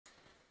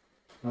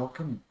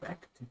Welcome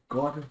back to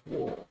God of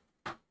War.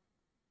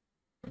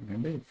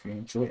 Remember, if you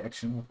enjoy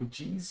action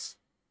RPGs,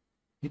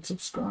 hit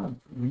subscribe,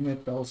 ring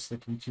that bell so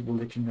that YouTube will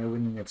let you know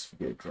when the next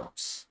video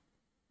drops.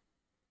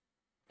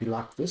 If you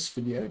like this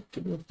video,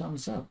 give it a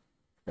thumbs up.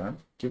 Don't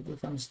give it a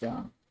thumbs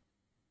down.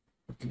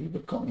 But leave a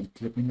comment,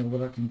 let me know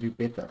what I can do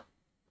better.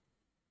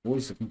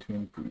 Always looking to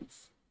improve.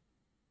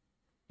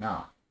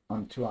 Now,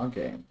 on to our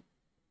game.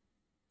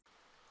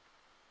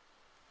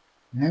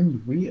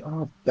 And we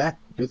are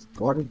back with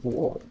God of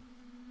War.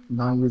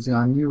 Now using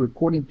our new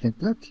recording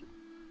template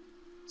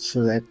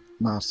so that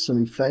my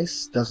silly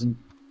face doesn't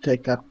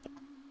take up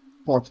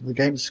part of the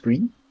game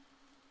screen.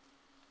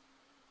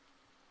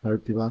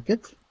 Hope you like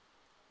it.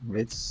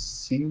 Let's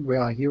see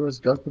where our heroes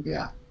go from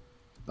here.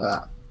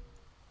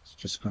 Let's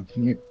just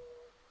continue.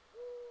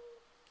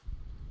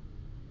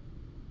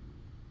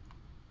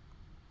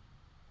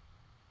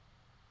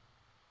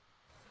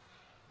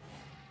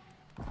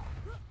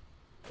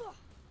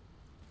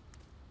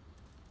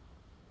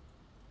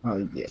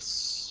 Oh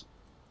yes.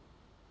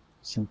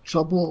 Some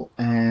trouble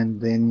and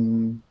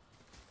then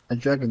a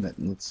dragon that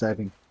needs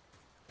saving.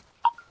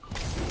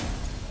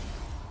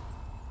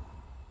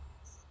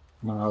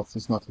 My health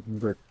is not looking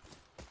good.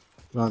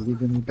 Do I leave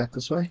him back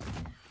this way?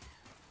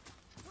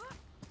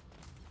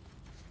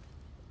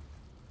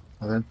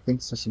 I don't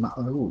think so.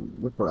 Oh,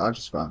 look what I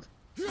just found.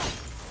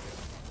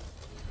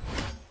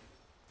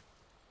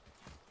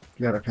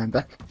 Glad I came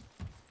back.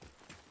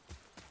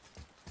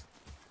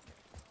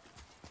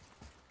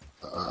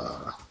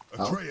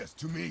 Atreus,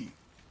 to me.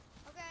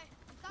 Okay.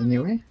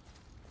 Anyway.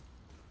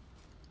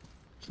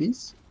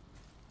 Please.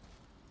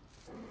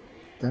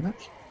 Damn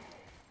it.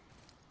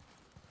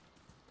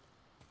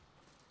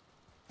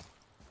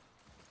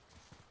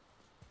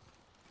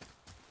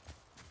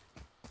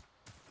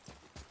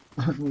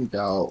 We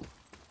go.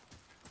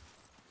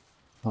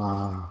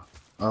 Oh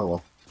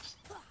well.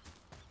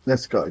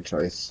 Let's go,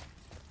 Atreus.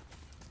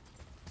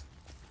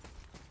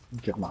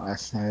 Get my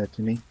ass handed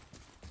to me.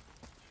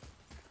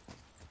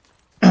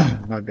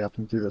 Maybe I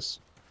can do this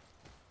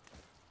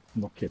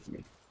more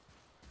carefully.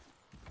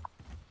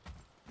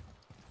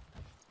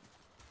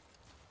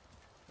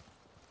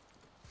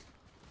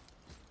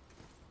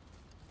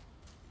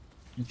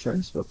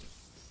 Atreus, look.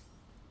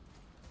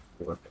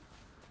 Look.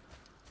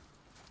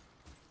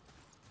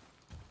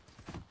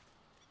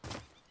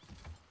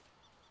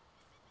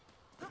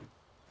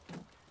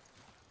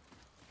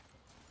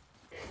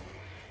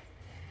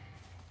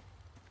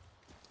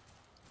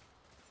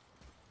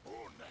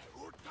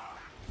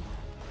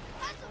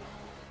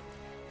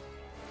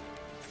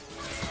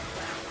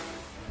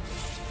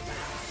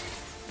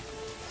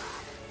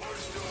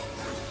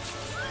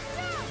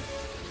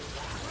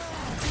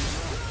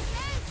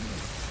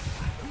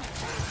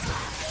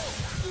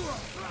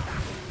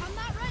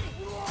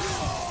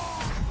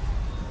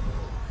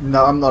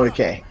 No, I'm not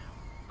okay.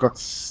 Got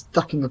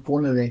stuck in the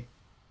corner there.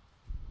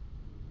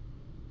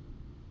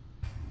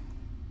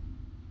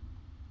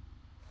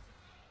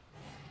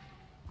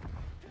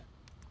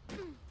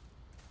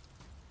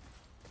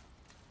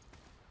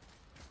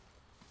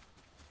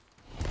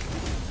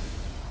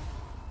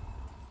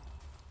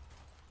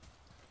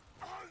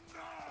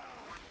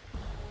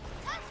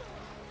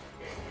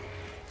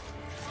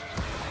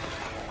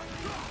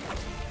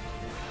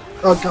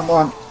 Oh, come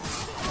on.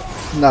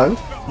 No,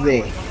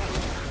 there.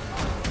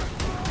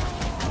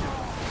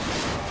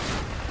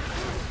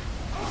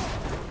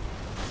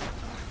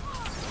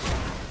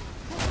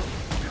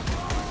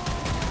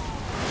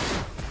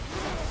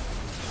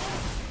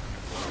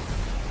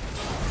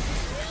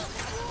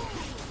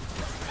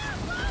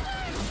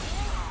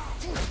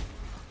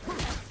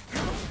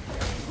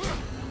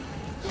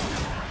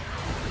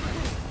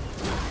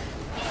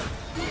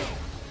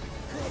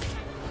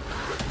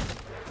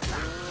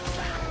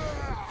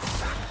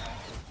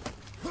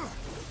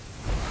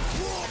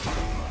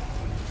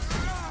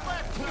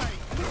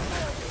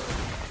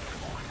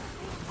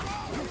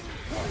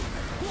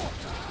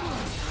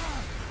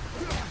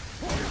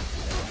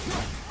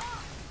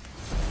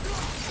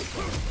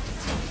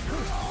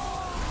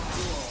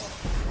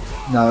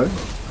 No.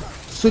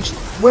 Switch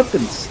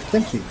weapons.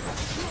 Thank you.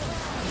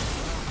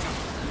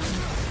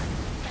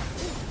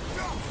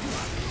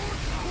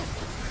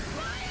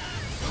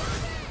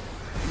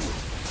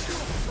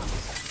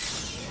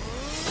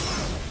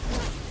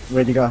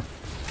 Where'd you go?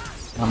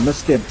 I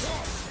missed him.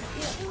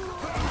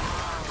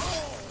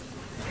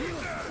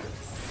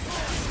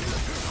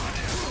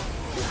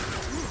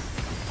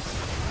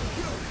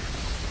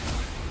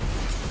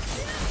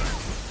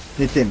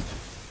 Hit him.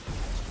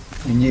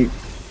 And you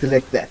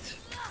collect that.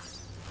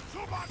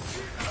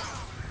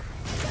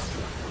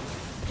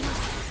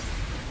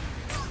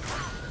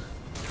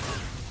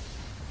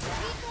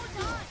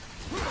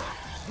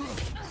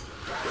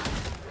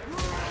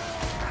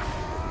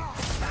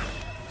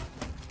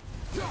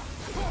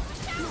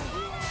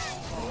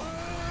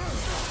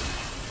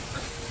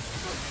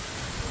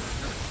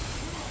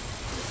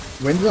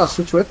 When did I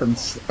switch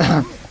weapons?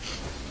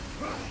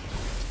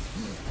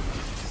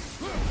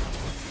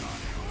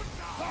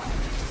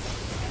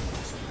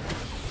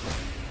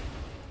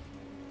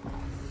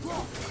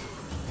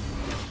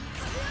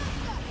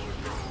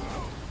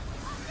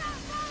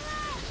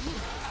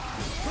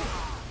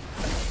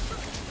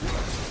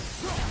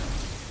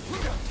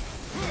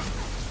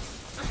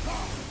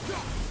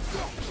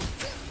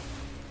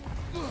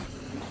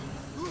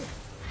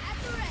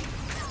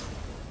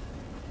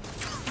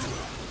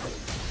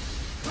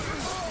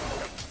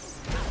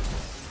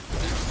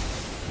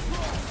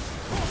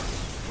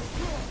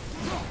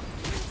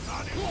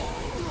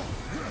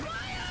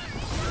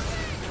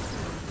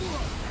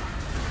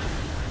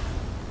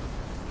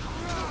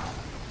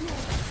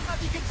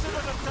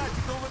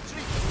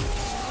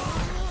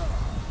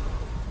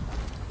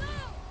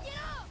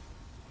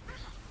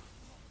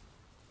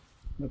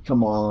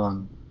 Come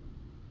on.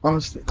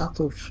 Honestly, out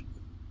of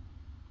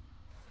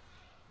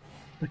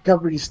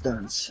recovery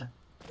stones.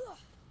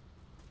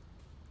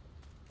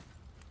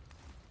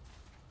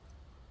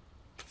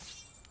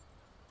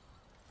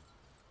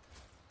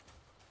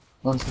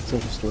 Honestly, it's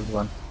almost still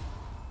one.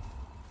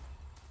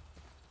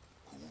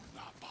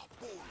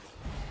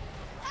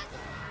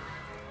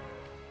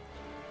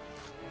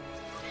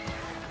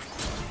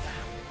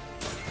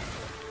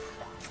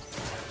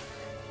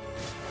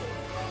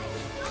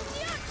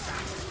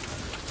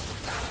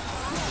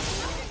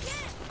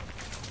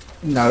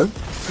 No,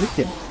 lick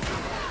him.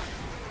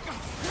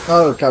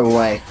 Oh, go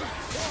away.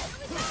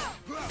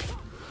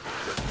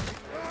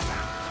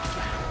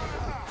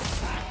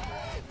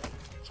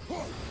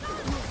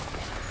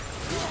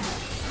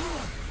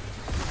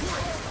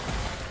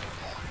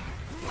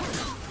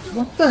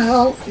 What the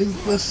hell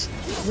is this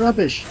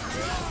rubbish?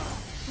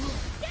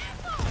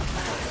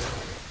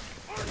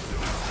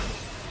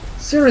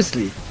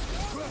 Seriously?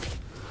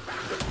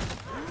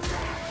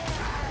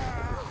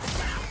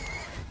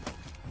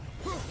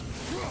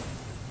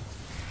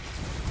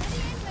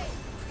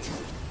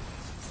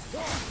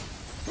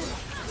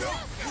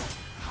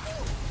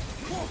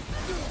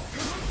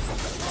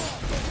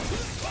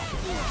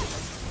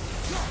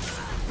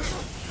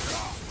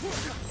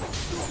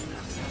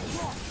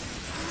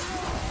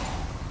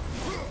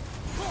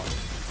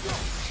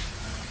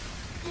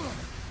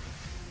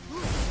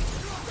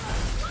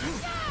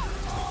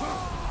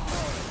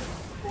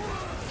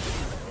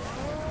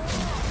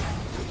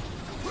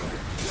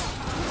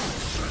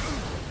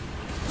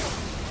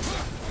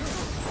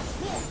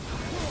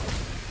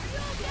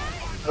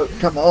 Oh,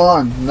 come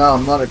on. No,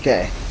 I'm not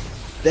okay.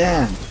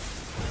 Damn.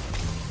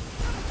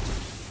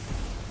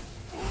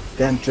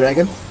 Damn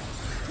dragon.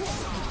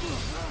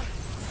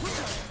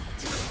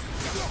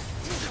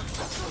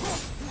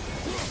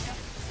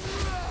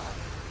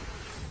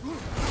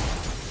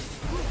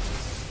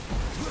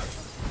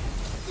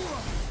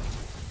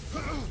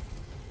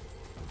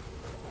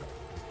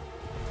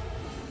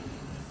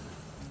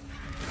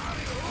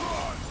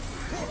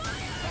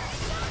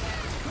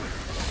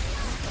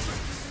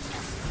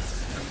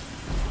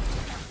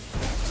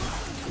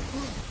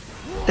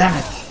 Damn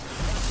it.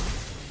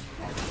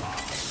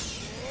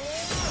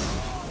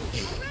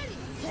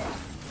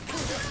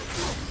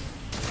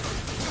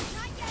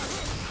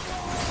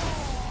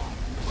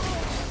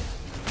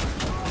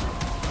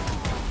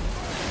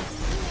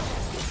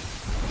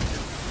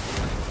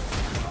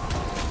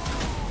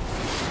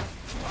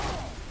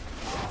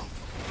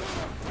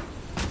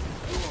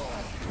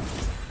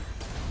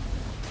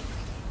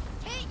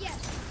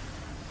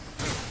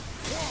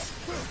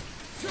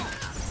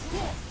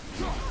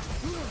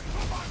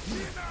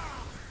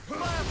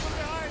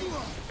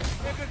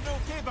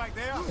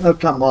 Oh,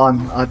 come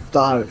on, I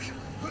died.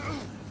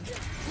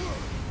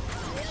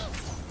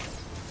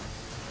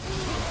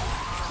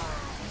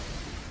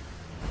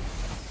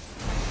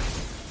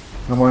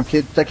 Come on,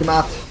 kid, take him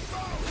out.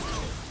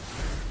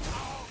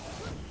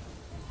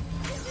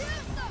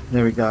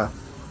 There we go.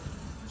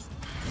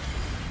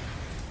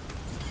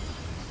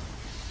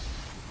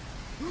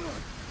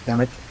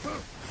 Damn it.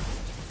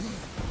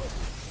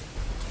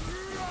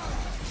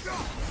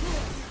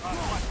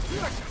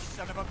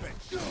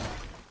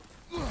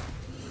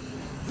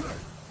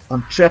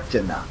 I'm trapped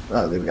in now.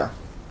 Oh, there we go.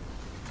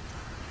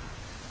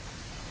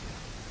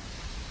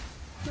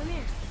 Come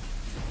here.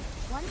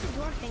 Why does the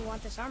dwarf thing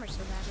want this armor so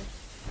badly?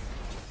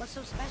 What's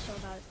so special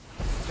about it?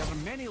 There are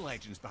many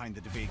legends behind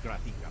the Debate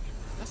Grathika.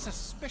 A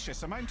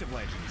suspicious amount of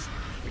legends,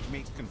 which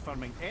makes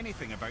confirming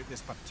anything about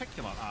this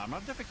particular armor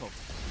difficult.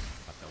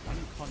 But the one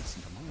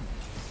constant among them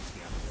is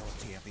the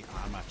ability of the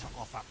armor to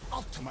offer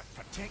ultimate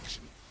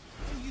protection.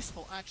 A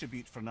useful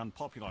attribute for an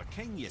unpopular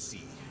king, you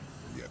see.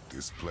 Yet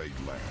this plagued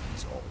land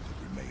is all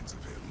that remains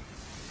of him.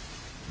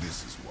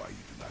 This is why you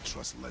do not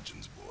trust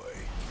legends, boy.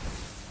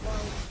 Well,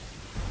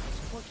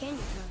 what can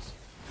you trust?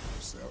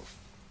 Yourself,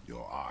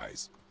 your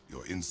eyes,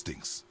 your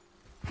instincts.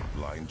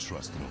 Blind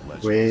trust in a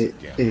legend.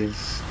 Where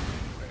is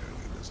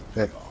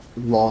that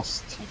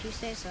lost? If you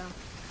say so.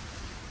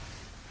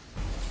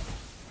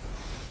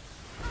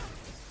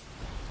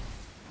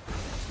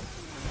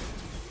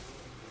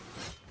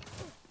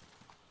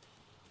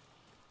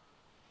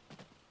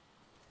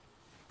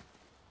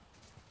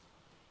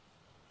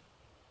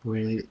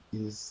 Where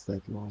is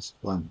that last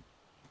one?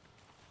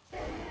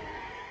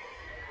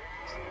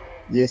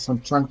 Yes, I'm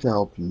trying to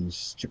help you,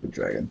 stupid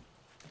dragon.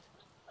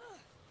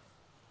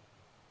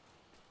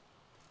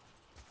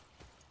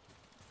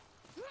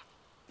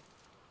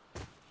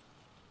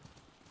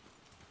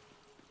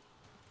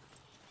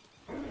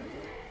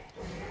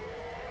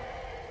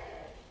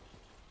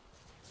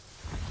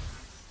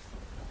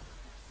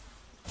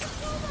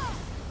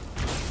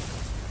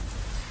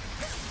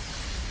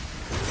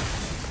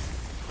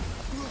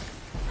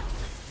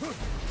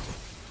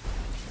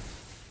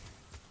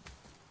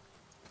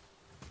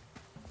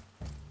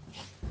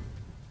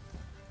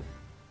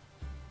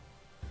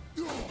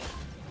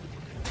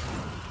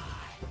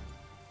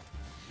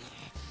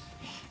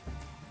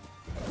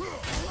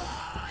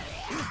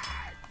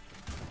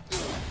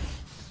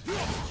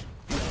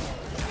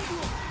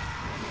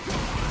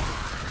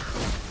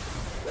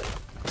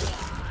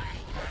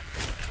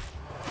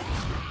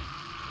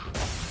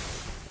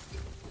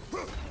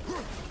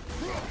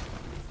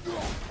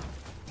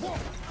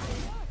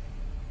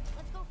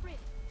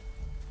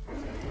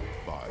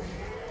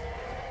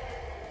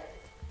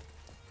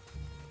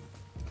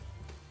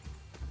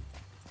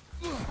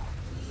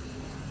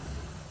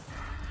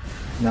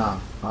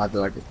 Now, how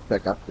do I get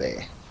back up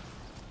there?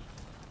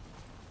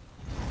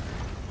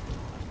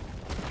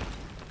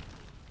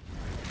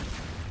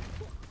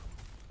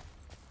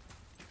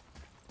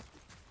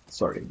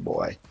 Sorry,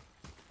 boy.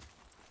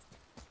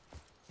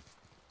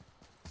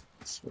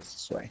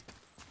 This way.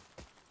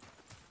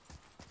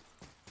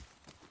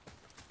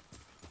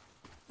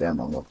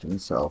 Damn, I'm not doing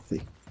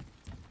selfie.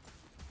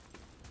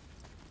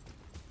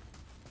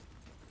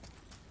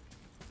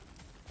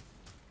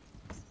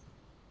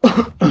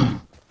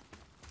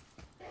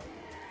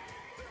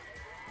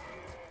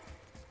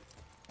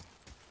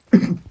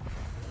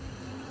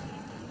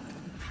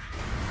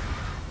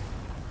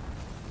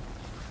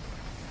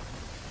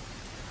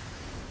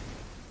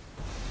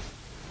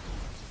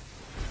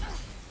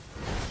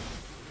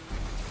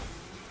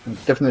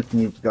 Definitely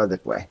need to go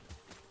that way.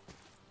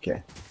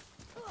 Okay.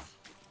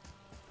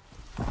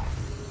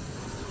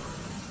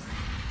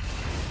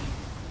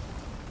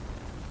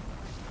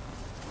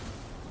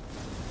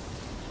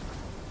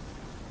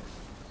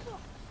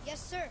 Yes,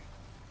 sir.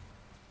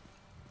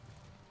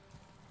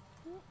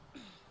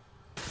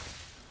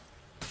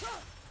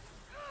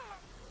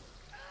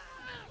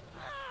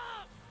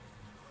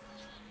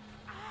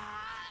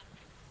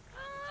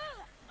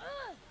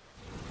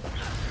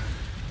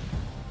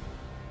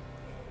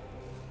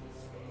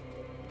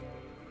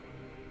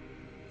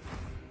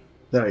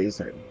 That is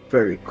a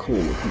very cool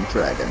looking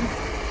dragon.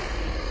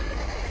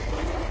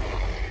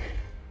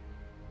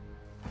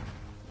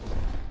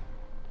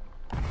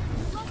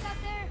 Look out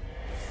there.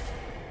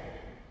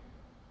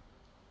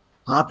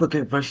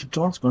 Hypercapacity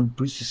transport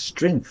boosts your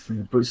strength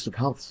and a boost of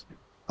health.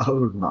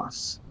 Oh,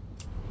 nice.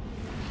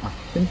 I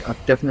think I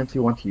definitely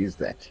want to use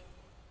that.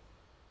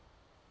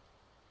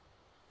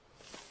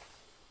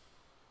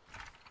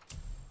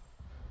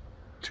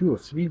 Two or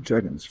three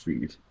dragons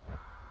freed.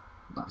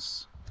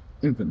 Nice.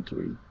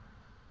 Inventory.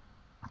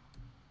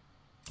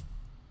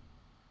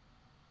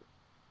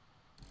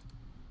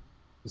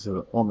 Is it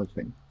an armor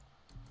thing?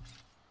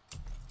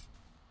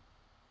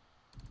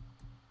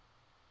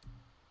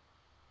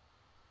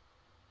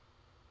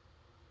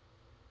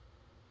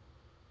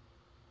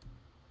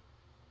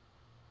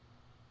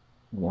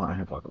 Why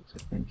have I got to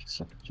think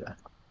such a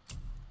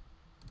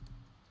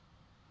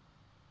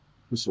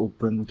This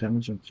open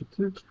damage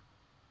inflicted.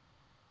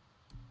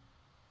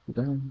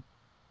 Down.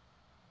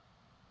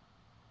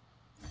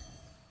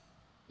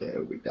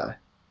 There we go.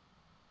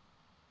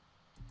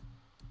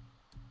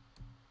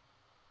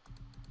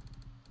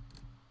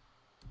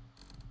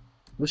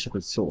 Wish I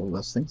could sell all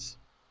those things.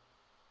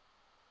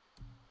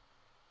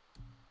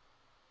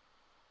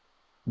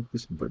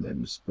 This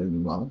burden is very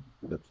well,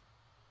 but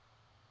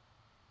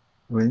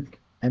rank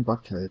and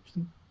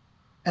vitality,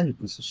 and a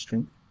boost of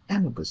strength,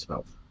 and a boost of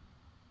health.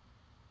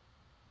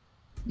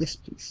 Yes,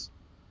 please.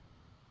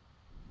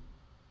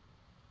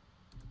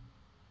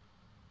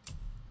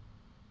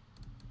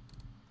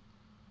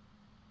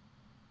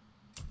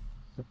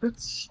 So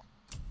that's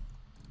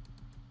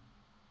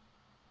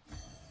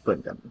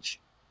burn damage.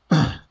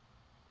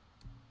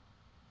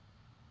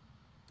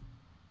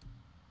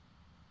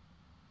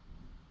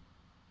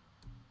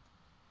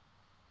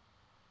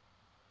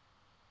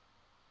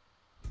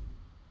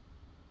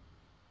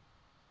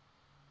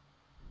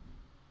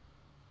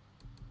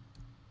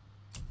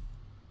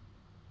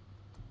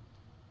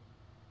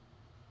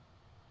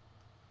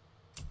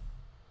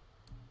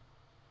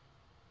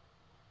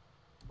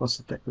 Plus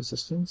attack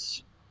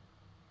resistance.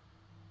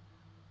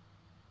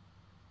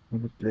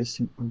 And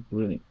replacing a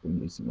runic when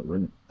using a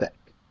runic attack.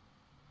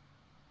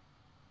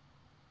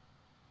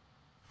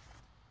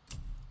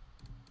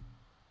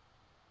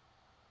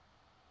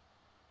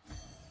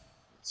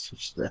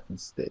 Switch that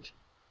instead.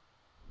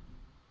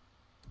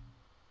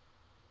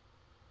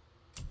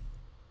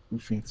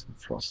 Defense and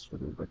frost for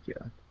the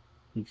backyard.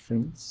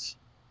 Defense.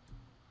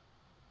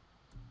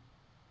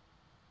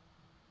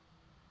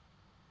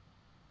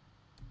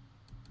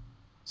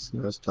 So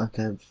let's start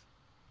to have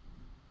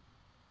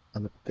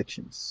other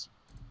predictions,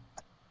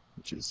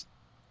 which is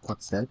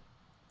what's that?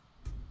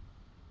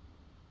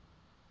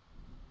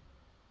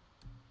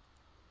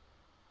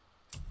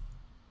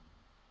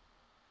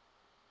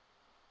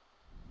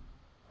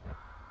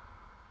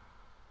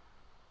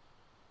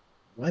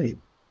 Right.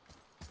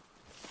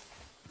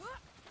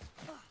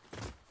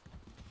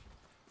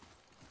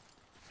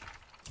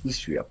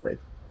 History update.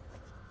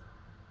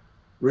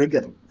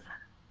 Regan.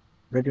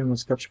 Regan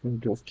was captured by the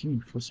Dwarf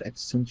King first at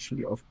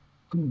century of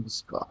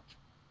Kungsgard.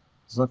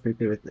 It's not very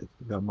clear that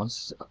there are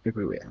monsters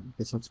everywhere.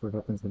 Guess that's what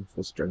happens when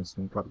forced dragons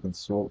and Kratos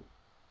soul.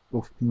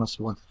 Dwarf King must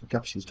have wanted to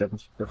capture these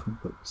dragons for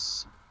different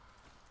purposes.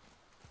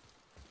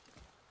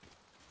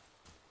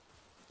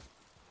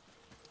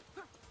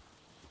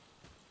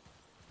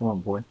 Come on,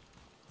 boy.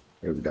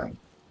 Here we go.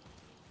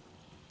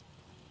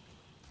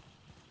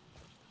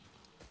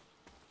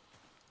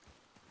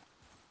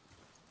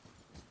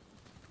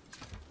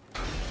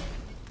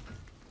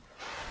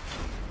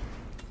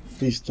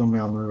 Please tell me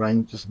I'm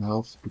running to some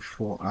health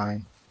before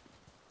I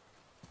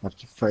have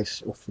to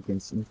face off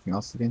against anything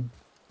else again.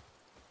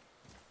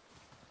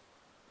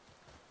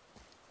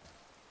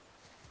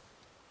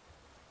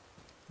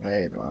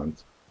 Hey, it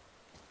won't.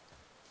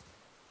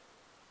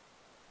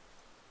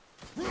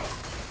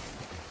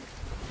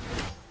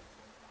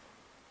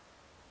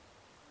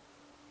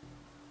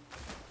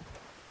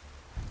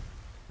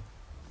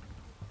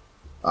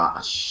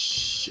 Ah,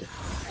 shit.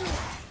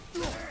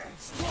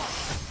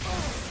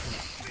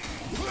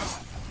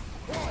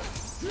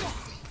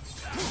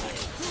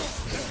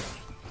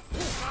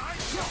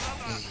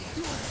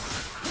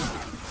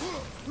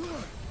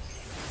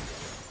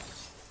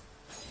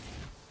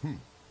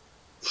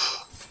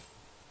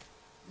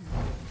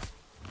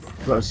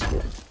 Close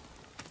call.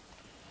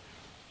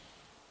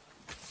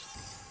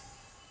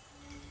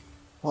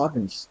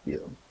 Hardened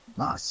steel.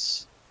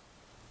 Nice.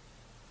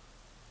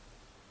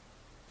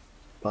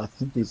 But I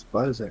think these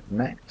bows are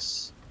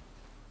max.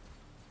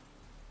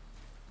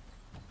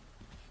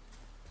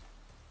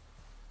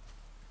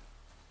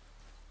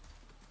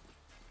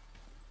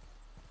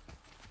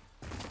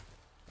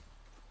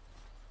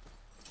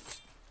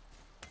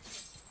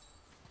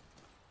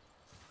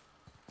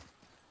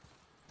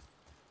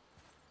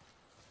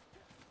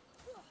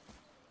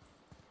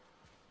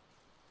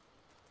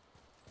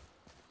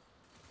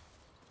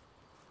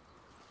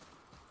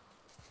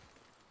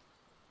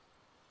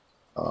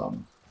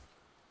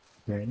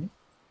 Okay.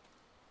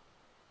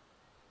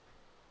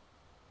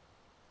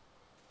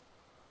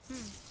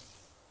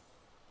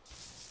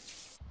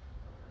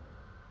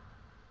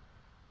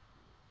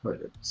 But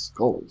it's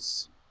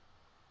skulls.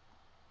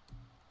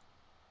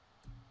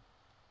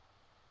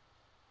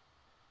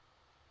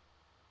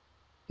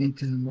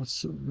 Into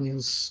what's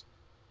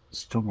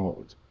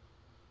stronghold.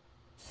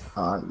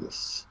 Ah,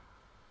 yes.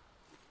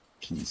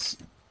 Peace.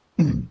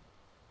 We're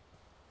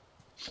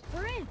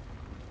in.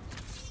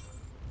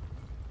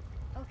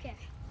 Okay.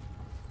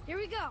 Here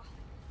we go.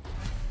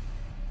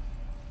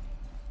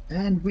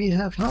 And we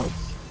have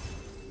health.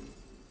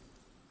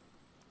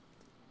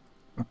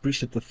 I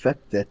appreciate the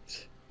fact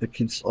that the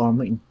kid's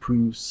armor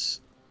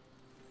improves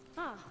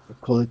Huh. the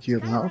quality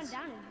of Kind of run health.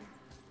 down in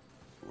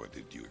here. What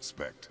did you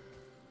expect?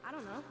 I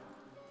don't know.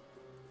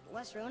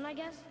 Less ruin, I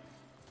guess.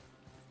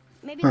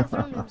 Maybe the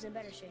throne room's in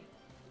better shape.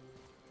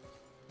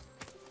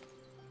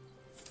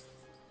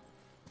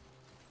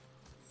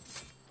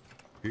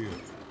 Here,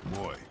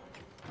 boy.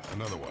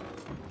 Another one.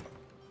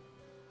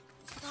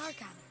 Star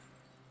cannon.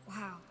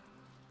 Wow.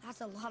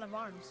 That's a lot of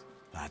arms.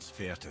 That's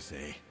fair to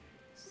say.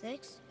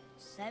 6,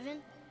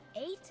 7,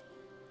 8?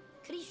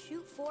 Could he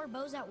shoot 4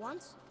 bows at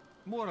once?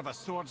 More of a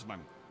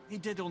swordsman. He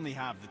did only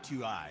have the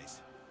 2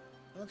 eyes.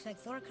 Looks like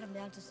Thor cut him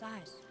down to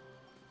size.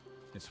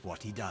 It's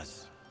what he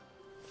does.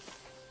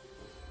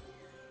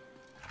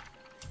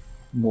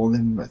 More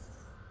than myth.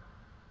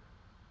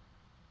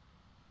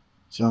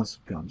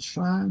 Just gun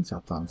shrines. I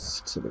found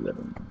 6 of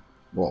 11.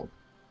 Well,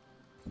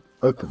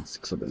 open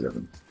 6 of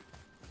 11.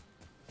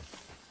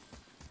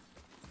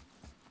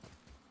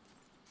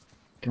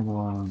 Come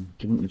on,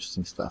 give me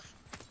interesting stuff.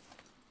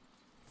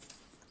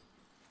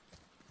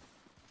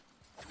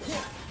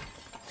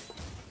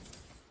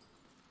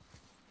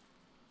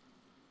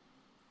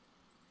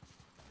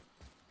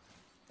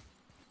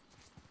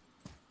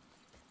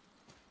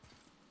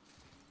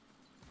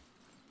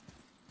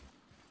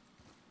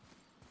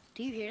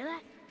 Do you hear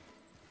that?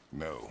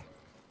 No.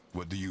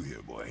 What do you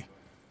hear, boy?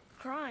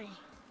 Crying.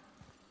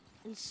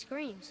 And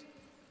screams.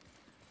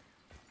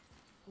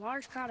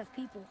 Large crowd of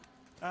people.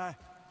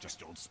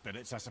 Just old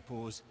spirits, I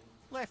suppose.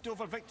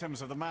 Leftover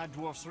victims of the Mad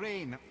Dwarf's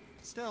reign.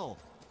 Still,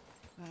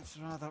 that's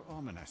rather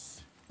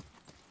ominous.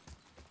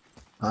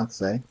 I'd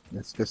say,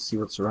 let's go see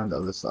what's around the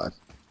other side.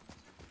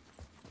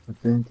 I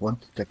didn't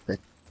want to take that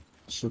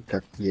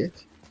shortcut yet,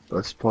 but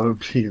it's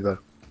probably the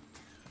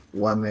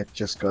one that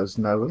just goes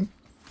nowhere.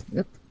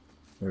 Yep,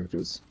 there it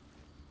is.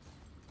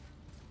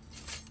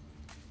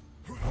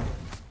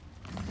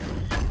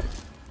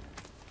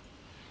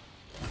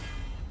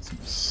 Some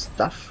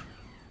stuff.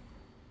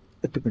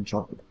 Epic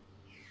enchantment.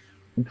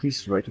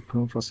 Increased rate of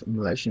permafrost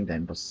annihilation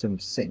damage by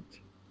 7%.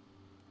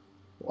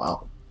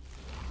 Wow.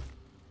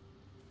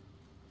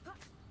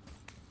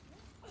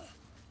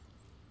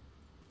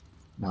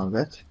 Now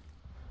that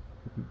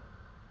would be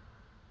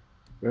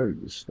very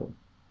useful.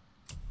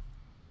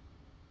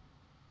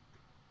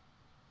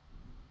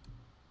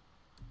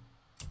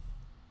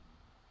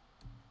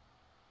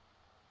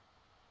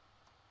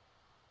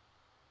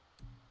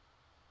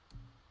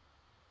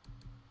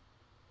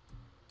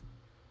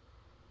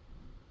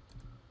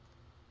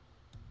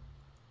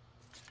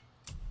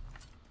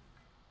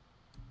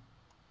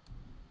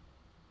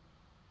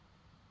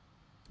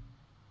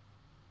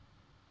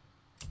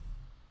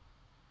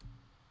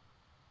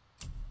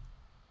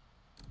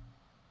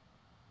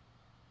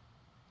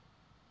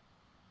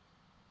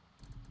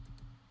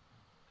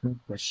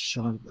 The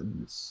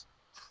sharpens.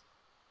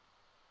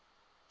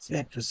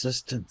 That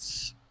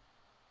resistance.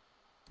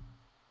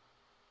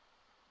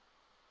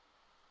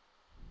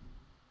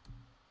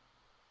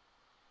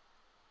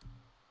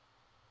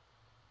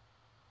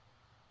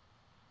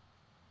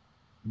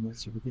 And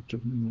that's a really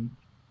good one.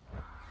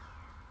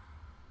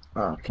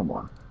 Ah, come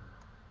on.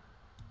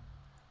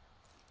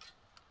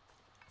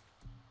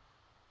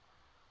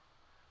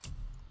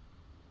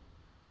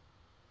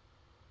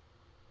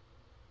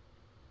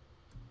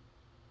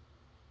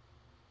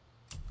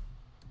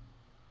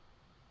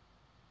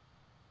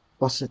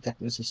 Boss attack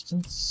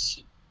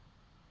resistance.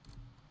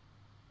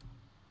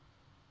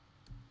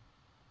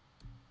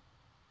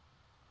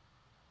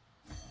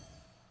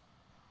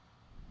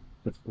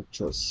 Difficult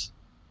choice.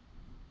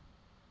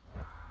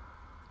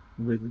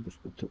 Really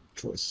difficult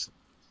choice.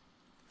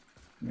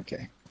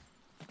 Okay.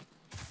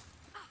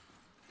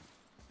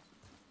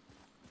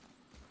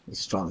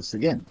 Let's try this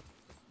again.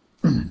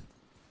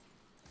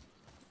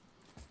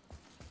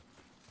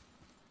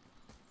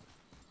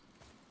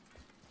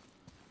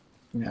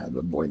 Yeah,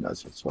 the boy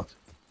knows what's what.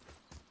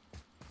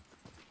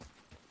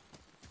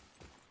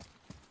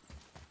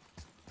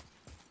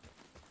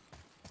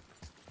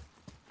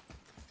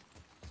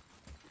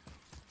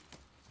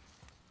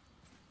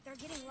 They're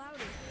getting louder.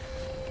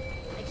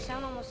 They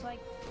sound almost like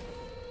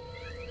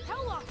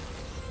Hella!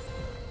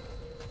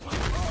 I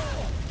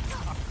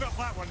felt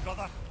that one,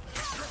 brother.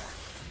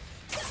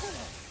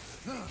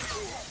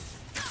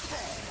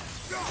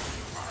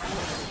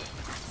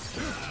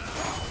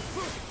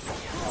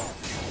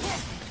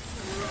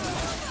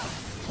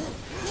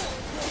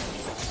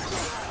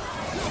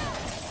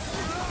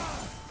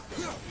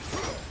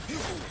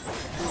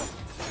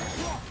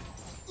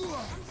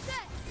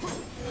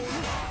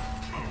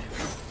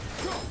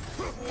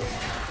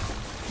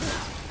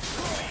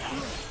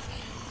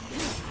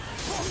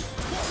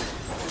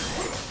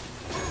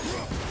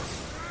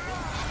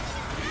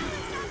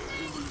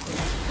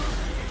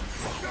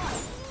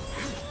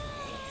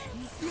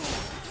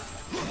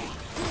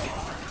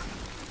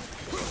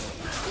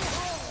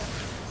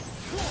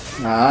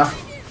 Ah.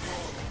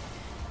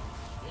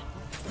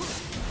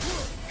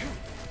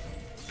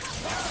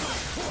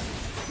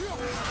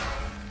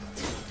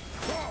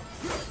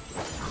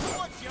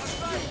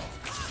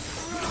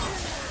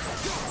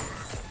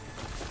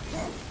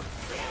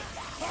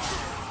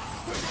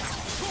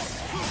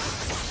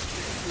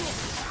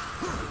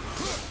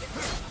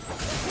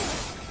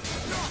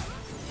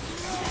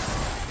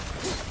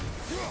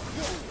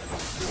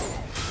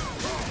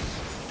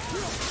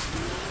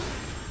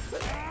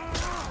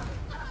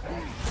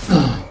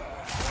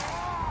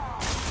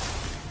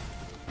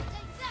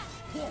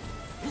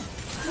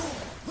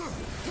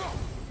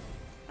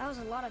 That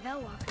was a lot of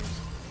Hellwalkers.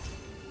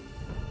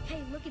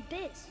 Hey, look at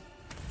this.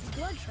 It's a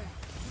blood trail.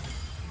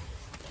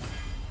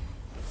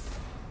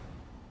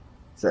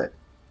 So,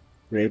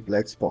 red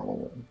black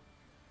spawn.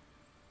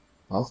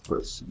 Half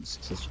person,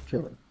 successful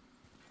killer.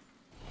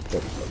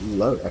 Got a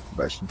low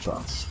activation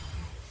chance.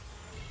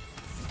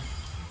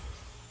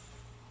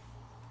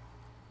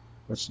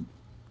 That's an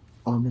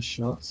armor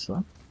shot,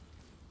 so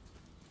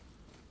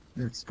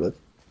that's good.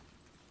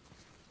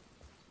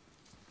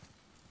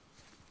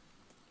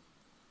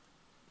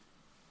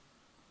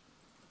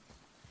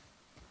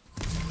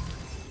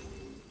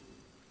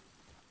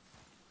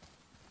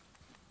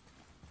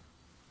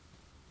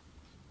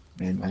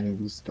 Man, I know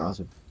these guys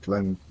are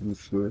climbing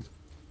through it.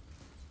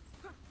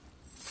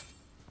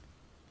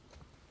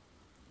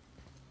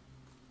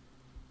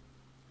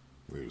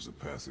 There's a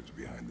passage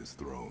behind this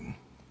throne.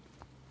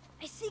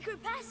 A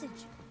secret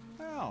passage.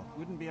 Well,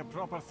 wouldn't be a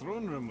proper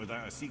throne room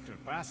without a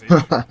secret passage.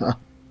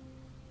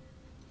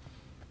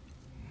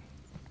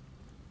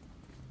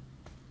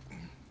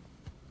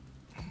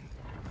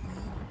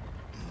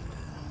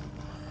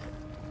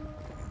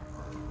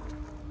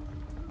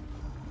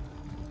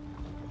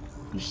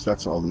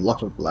 That's a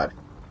lot of blood.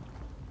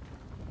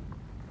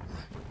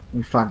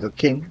 We find the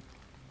king.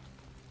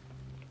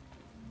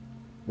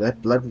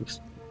 That blood looks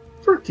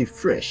pretty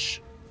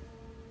fresh.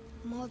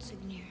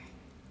 Maldsignir.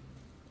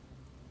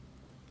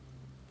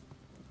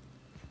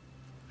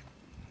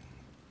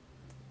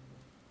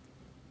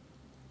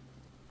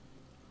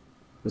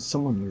 There's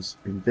someone who's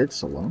been dead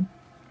so long.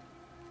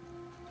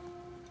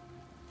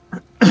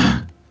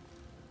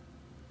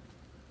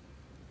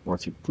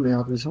 What's he pulling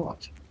out of his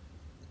heart?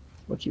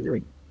 What's he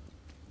doing?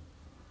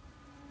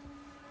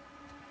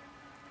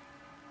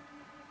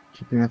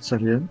 Keeping that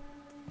hidden.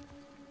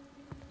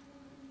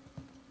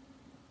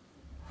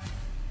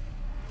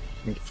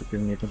 Thank you for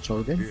giving me control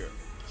again. Here,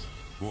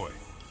 boy.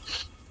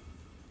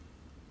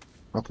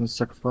 Ultimate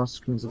sacrifice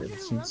screams of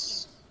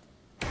innocence.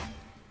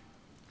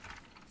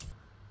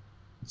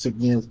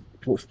 Insignia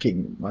Dwarf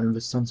King, one of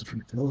the sons of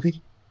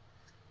Fidelity.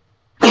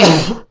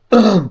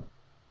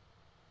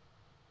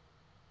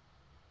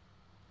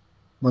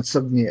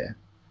 Insignia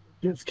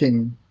Dwarf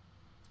King,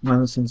 one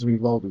of the sons of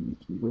Vivaldi.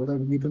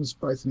 Whatever even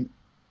surprised me.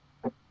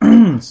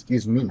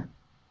 Excuse me.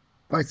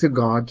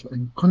 Bythegard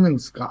and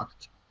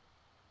Koningsgard.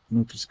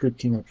 Not was good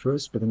king at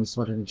first, but then he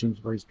started to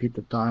change for his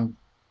people dying.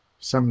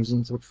 For some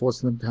reasons, it would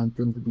force them to hunt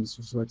them the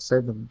beasts so I'd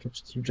save them and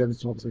catch the huge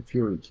animals of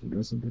fury to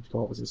listen to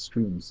all his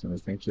screams and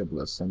eventually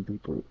bless some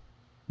people.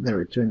 And they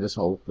returned this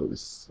whole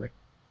place, like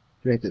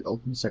created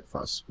ultimate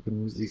sacrifice. We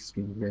can use these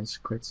screams against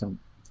to create some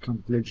kind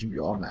of legendary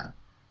armor.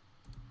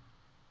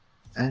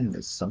 And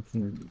there's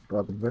something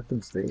about the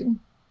weapons there.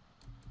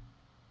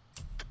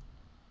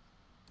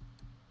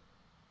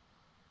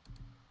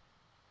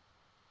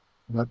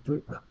 What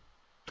the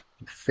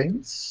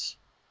defense?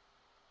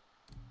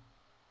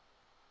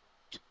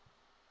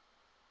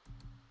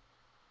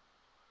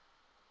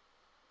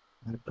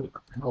 I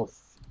took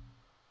health.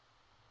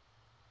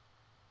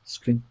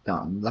 Strength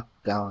down, luck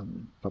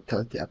down,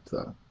 vitality up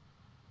though.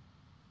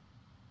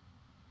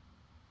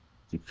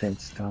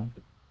 Defense down.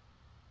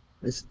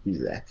 Let's do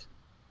that.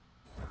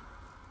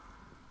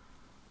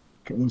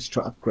 Can always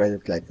try to upgrade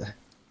it later.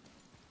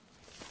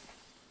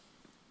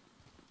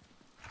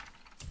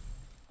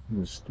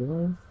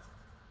 Restore.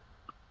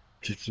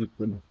 Just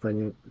when the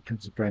failure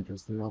becomes apparent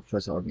as the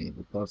first army,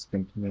 the gods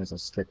think to me as I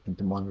select and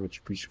demand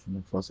retribution from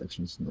the false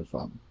actions in the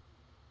farm.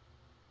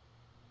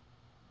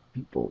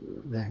 People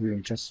that who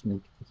entrust me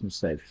to keep them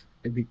safe.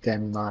 Every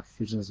damn life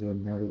fusions are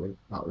married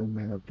about all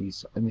manner of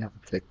beasts. I only have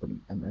to collect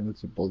them and only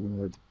to build them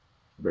with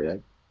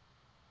bread.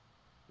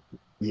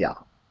 Yeah.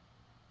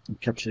 And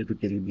capture every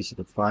deadly beast at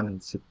the farm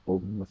and sit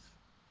building with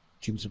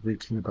dreams of really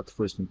clean about the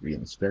first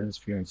ingredients. Variance,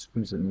 fear, and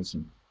screams are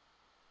innocent.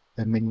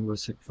 And many were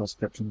sacrificed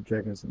capturing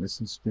dragons and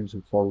innocent screams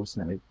of followers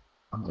and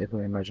I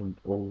ever imagined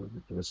all of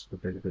the rest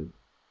of the baby.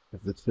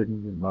 If the 30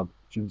 mob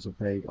dreams of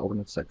vague, I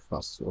wouldn't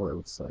sacrifice all I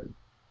would say.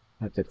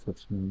 I had that for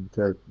me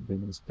to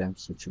bring this damn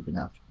switch have been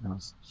out now.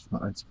 It's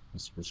not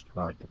unsuccessful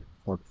prescribed but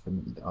hard for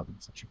me to eat out in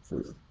such a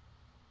food.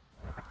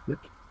 Yep.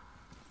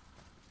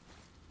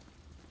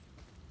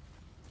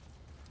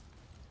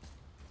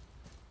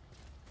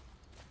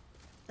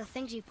 The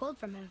things you pulled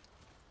from him.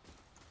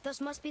 Those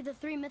must be the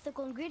 3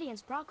 mythical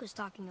ingredients Brock was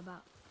talking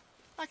about.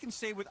 I can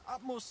say with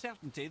utmost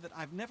certainty that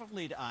I've never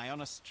laid eye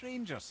on a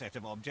stranger set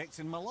of objects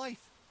in my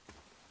life.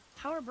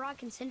 How are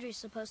Brock and Sindri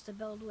supposed to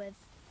build with...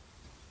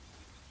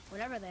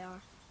 whatever they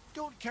are?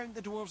 Don't count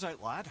the dwarves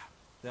out, lad.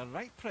 They're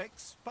right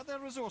pricks, but they're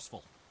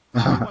resourceful. They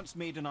once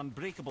made an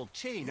unbreakable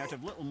chain out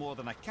of little more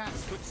than a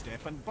cat's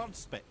footstep and bird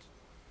spit.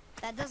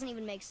 That doesn't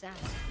even make sense.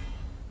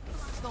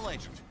 That's the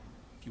legend.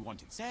 If you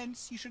wanted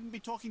sense, you shouldn't be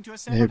talking to a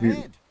severed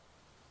head.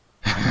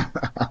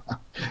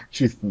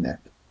 Truth in that.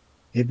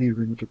 Heavy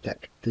runic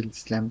attack, till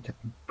slam attack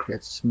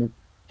creates smoke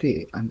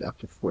tear and up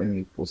to 4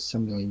 enemy force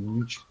summoning a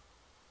huge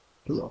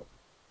pillow.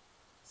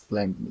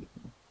 Slam me.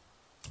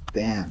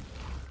 Damn.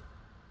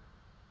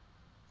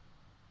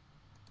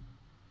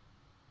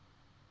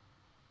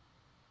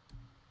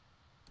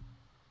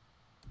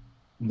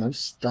 No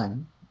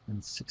stun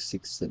and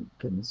 6/6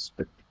 seconds,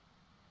 but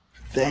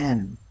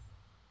damn.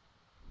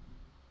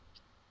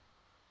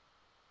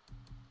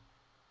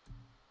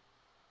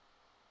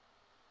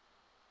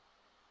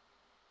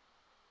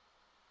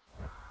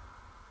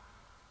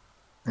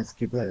 Let's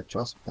give that a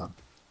trust down.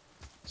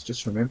 Let's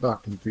just remember I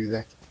can do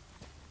that.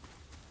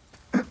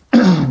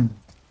 I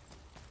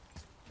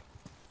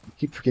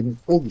keep forgetting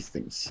all these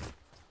things.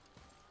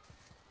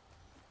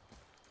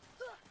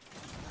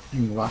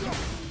 Right.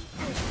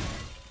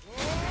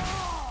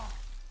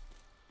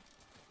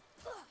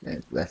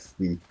 And that's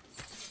the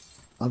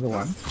other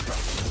one.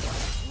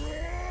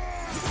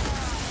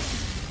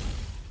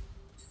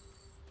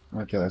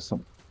 Okay, that's not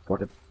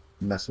quite a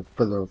massive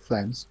pillar of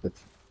flames, but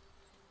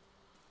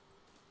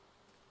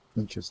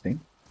interesting.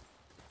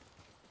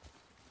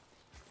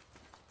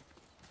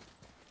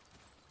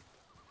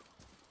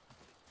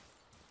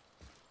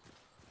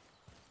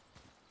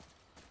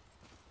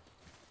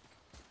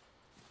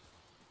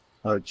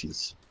 Oh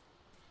jeez.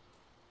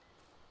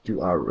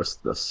 Do I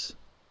risk this?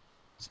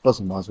 I suppose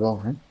I might as well,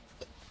 right?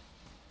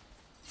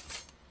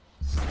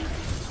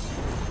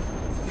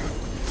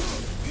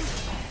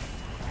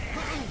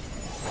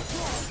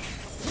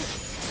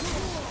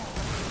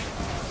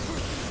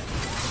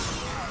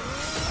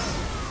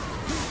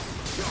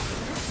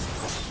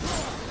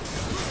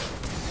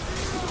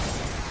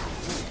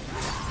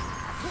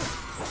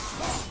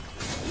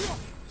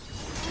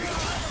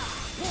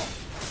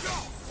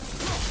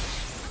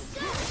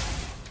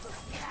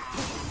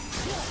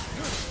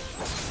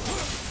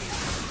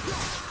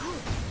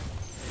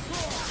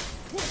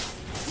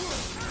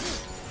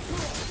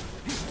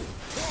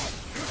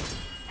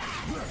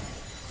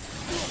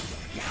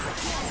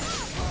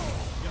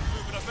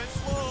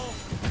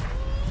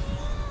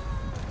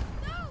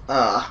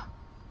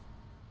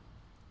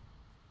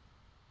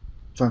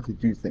 Trying to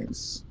do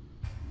things.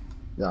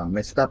 Yeah, I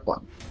messed up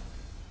one.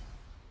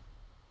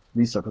 At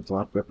least I got the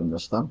right weapon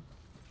this time.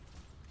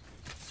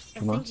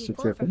 Come on, switch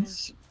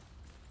weapons.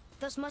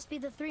 Those must be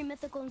the 3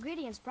 mythical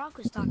ingredients Brock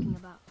was talking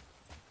about.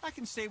 I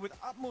can say with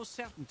utmost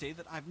certainty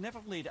that I've never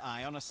laid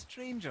eye on a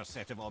stranger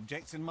set of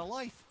objects in my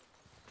life.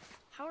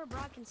 How are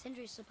Brock and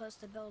Sindri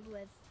supposed to build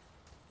with...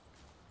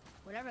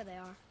 whatever they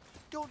are?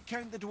 Don't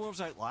count the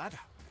dwarves out, lad.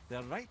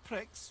 They're right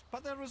pricks,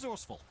 but they're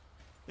resourceful.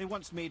 They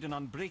once made an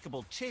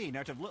unbreakable chain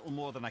out of little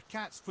more than a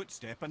cat's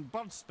footstep and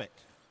bird spit.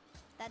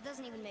 That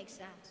doesn't even make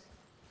sense.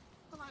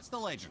 Well, that's the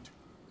legend.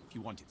 If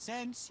you wanted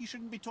sense, you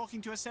shouldn't be talking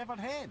to a severed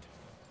head.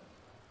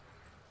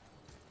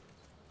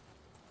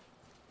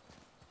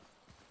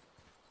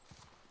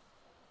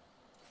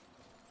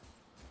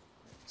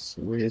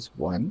 So where's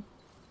 1?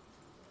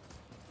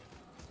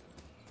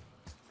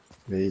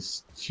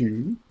 There's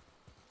 2.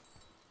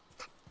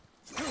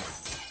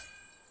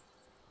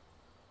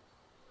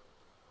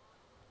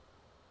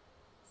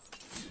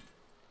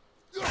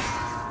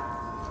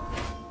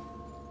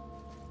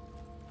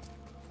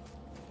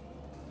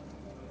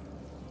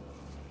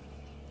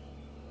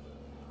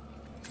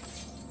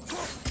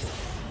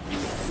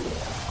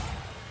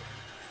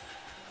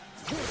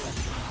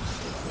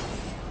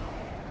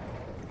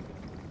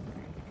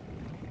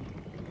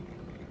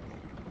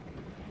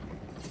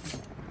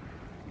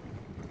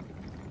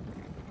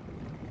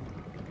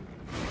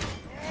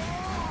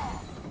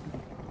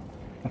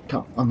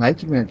 Come on, I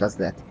hate it when it does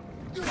that.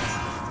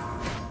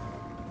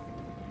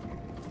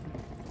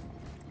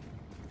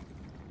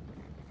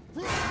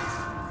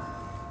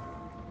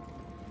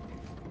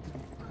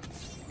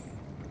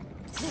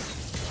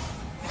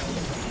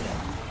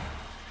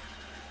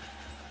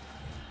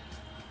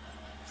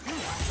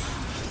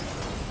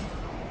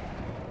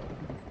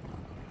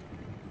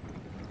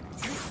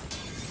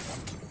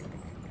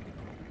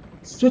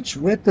 Switch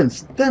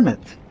weapons, damn it.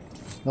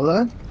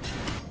 Hello?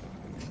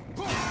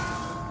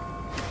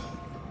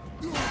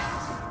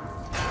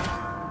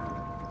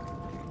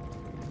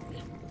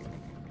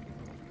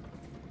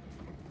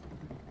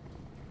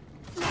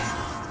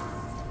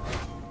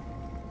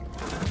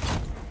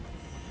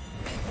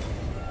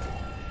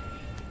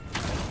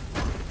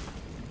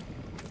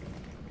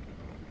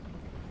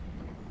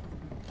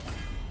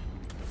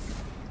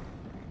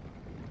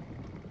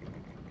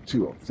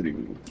 Two or three.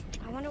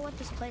 I wonder what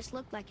this place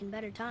looked like in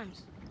better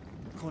times.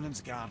 Conan's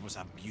Guard was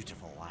a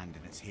beautiful land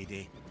in its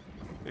heyday,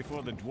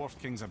 before the Dwarf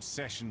King's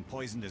obsession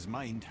poisoned his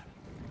mind.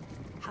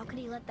 How could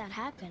he let that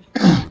happen?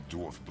 The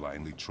dwarf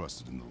blindly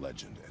trusted in the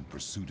legend and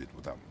pursued it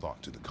without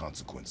thought to the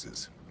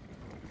consequences.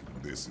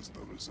 This is the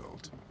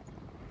result.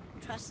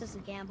 Trust is a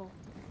gamble.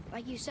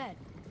 Like you said.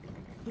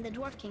 And the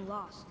Dwarf King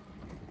lost.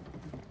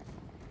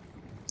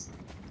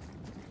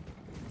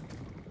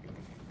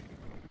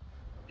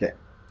 Okay.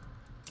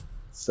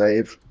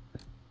 Save.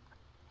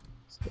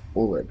 Let's go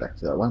all the way back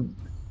to that one.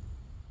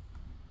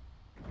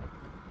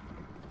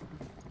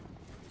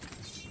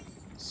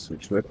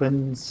 Switch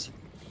weapons.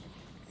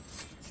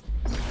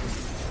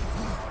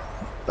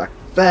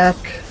 Back.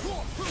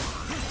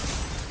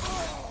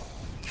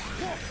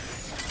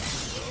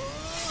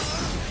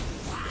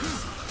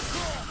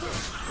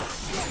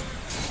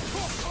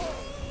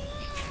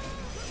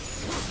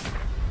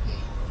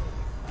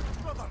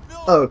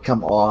 Oh,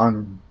 come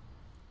on.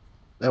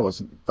 That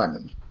wasn't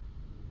funny.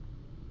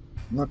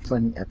 Not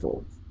funny at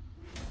all.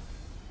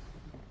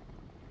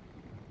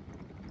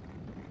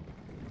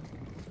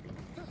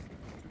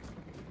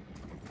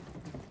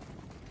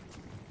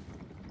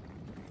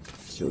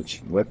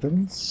 Switching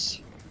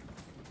weapons.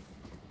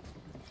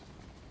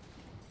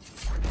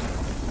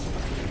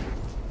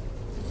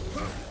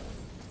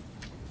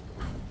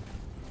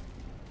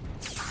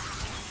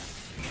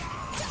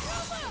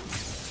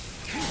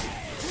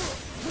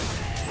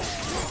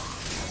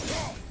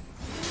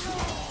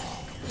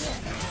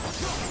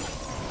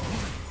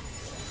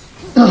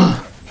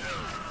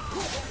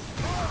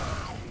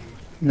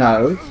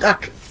 No,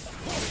 duck. You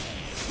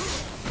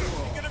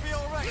gonna be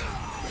all right?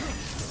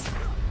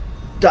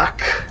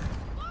 Duck.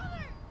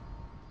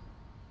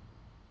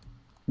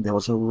 There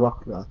was a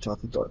rock that I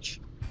tried to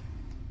dodge.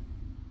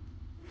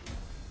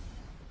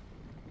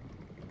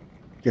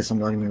 Guess I'm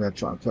not even gonna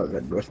try and close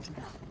that rift.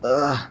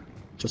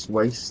 Just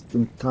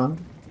wasting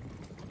time.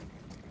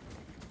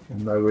 I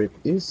know where it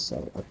is,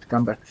 so I have to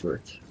come back for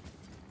it.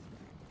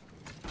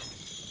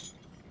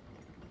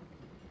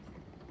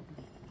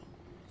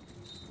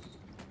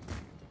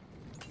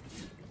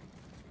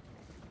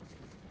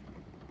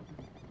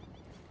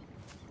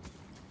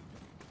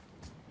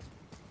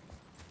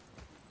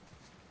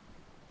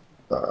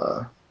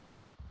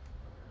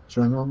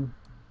 Journal.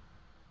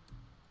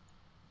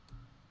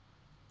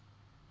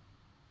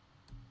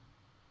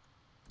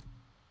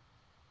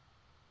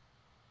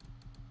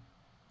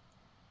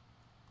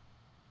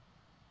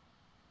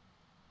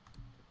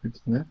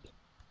 Internet.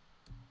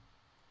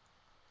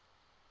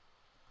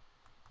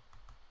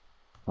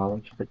 How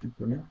much I can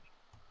internet?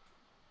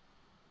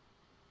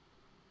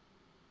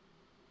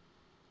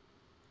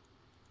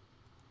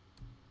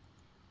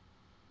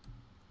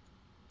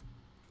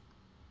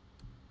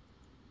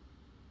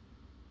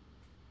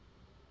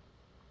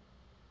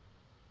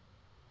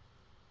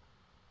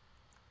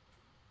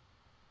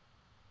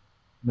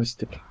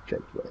 Mystic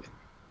Gateway.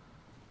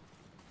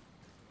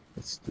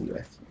 Let's do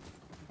that.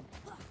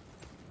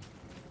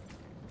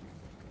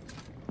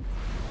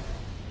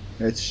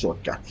 It's a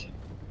shortcut.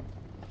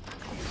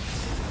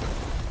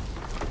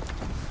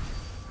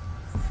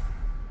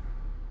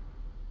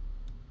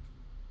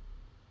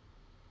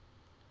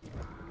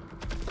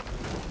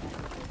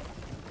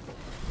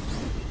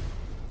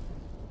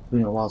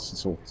 Been a while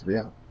since I walked it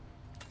out.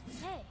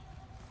 Hey,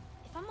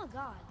 if I'm a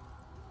god,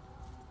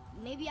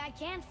 maybe I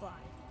can fly.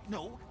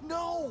 No,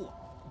 no!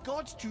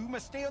 Gods too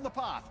must stay on the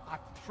path, I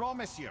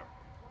promise you.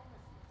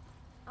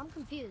 I'm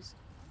confused.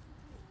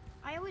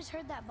 I always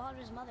heard that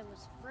Baldur's mother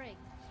was Frigg.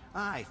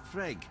 Aye,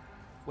 Frigg.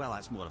 Well,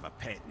 that's more of a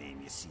pet name,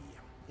 you see.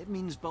 It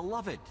means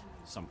beloved,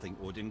 something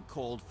Odin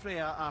called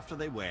Freya after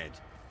they wed.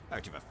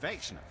 Out of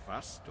affection at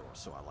first, or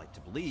so I like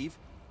to believe.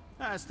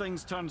 As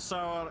things turned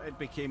sour, it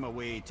became a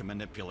way to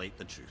manipulate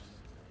the truth.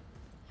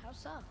 How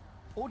so?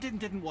 Odin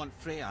didn't want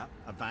Freya,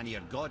 a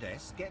Vanir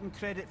goddess, getting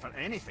credit for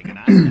anything in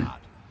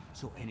Asgard.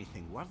 So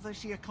anything worthy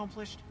she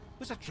accomplished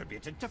was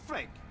attributed to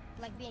Frigg.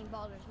 Like being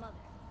Baldur's mother.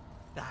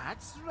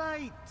 That's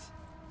right.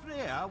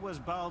 Freya was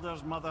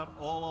Baldur's mother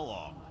all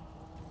along.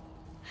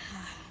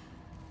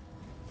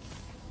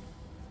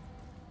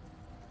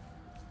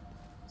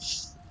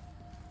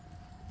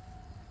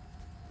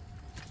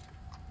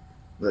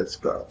 Let's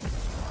go.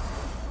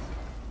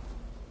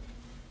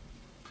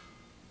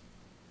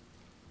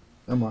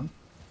 Come on.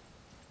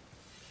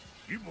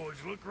 You boys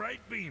look right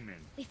beaming.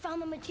 We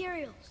found the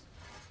materials.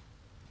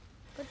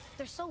 But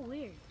they're so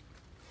weird.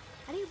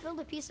 How do you build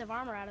a piece of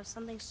armor out of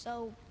something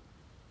so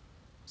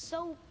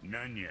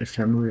None ya.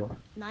 Ephemeral.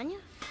 Nanya?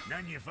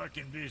 None ya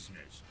fucking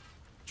business.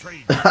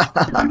 Trade.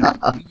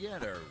 Let's We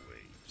get our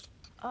ways.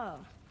 Oh.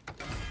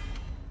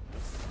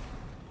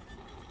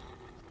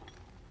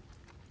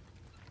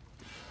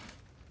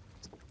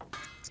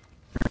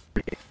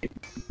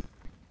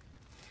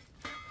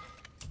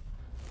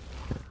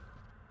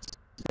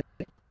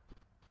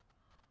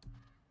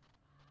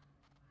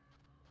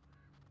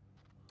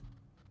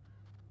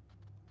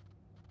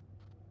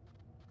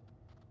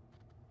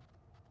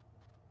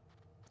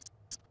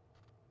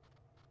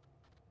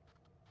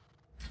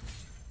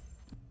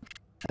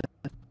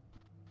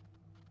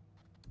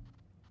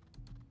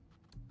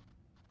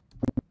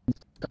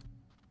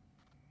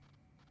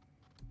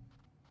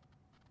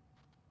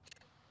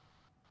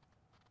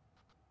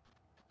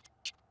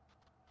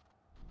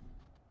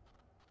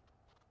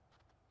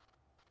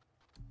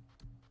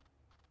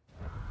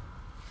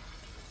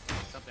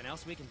 Something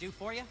else we can do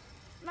for you?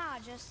 Nah,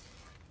 just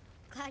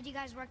glad you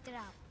guys worked it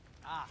out.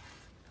 Ah.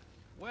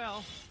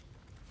 Well,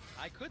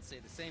 I could say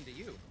the same to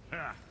you.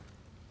 Ha!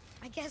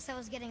 I guess I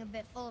was getting a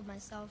bit full of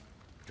myself.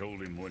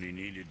 Told him what he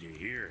needed to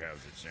hear, how's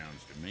it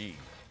sounds to me.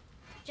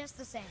 Just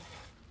the same.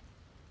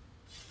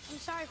 I'm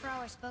sorry for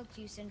how I spoke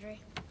to you, Sindri.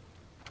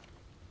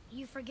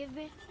 You forgive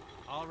me?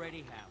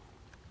 Already have.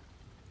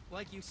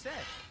 Like you said,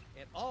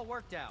 it all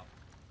worked out.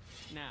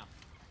 Now,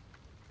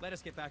 let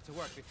us get back to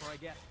work before I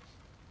get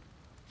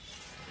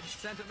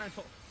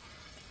sentimental.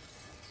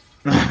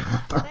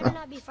 Better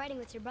not be fighting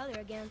with your brother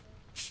again.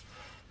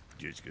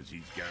 Just 'cause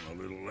he's gotten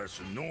a little less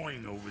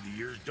annoying over the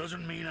years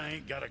doesn't mean I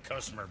ain't got a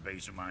customer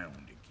base of my own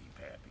to keep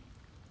happy.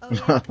 Oh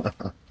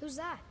yeah? Who's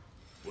that?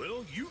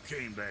 Well, you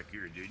came back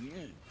here, didn't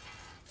you?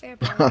 Fair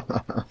point.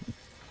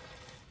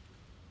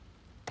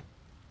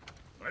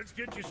 Let's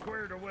get you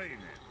squared away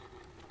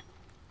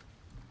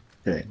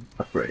then. Okay,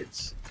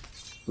 upgrades.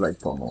 Leg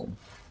pommel.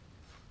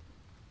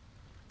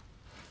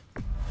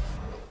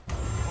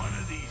 One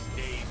of these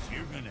days,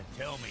 you're gonna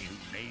tell me who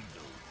made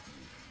those.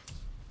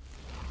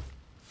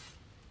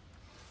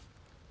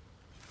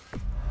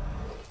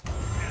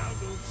 Now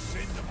go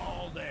send them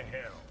all to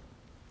hell.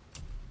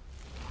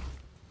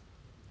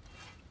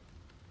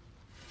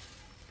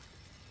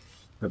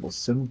 Level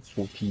 7,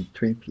 14,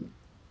 20.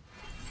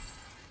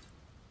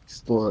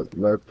 Still a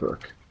low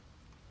perk.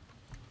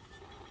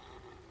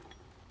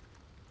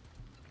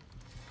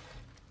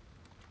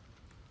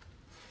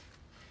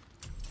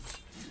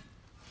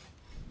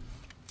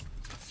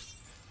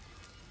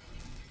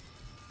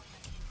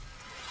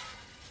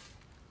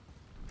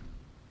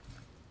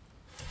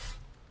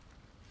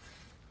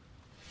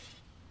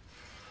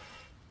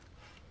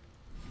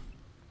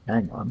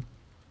 Hang on.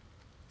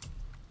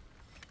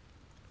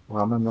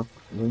 Why am I not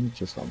doing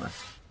just on that?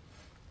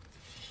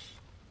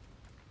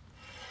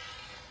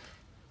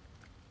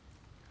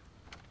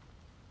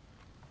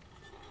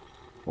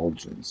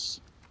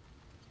 Fulgence.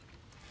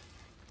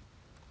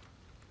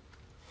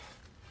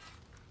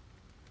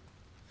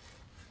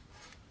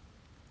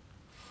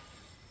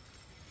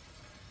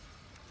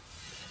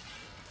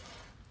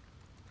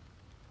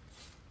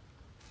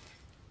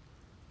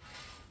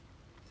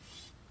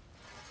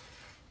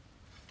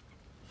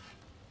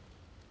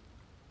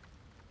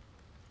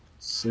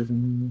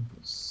 Seven,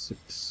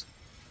 6.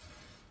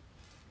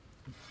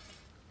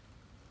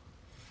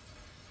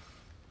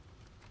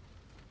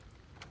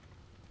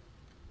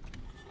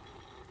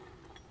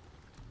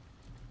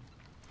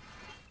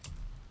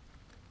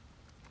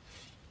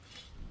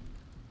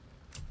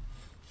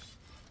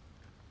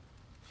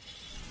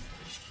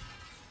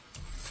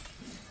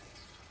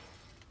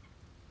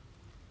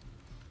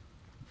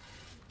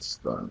 It's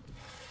done.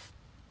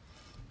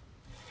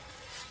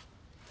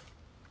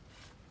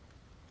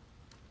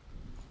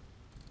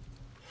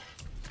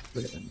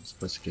 Wait, I'm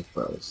supposed to get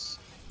bows.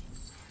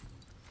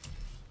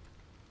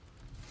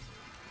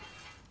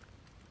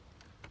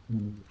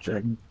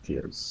 Dragon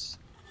Tears.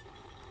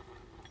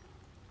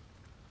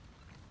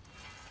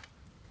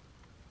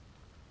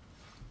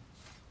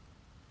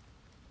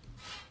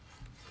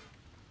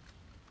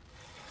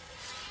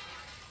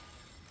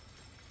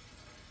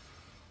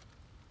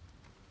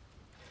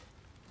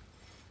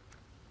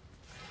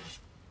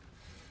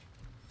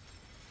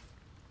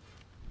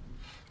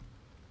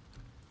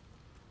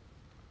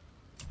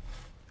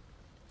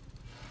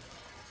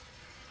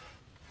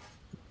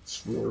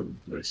 Sword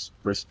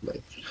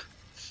breastplate.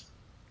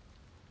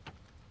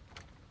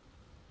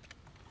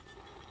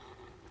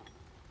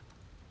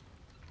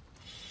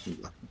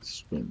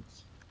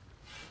 Strength.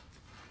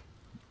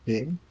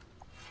 Okay.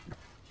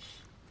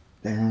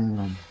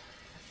 Damn.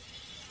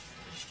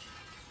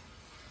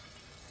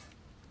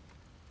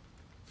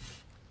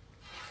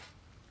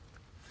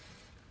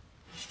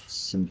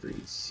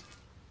 Sindris.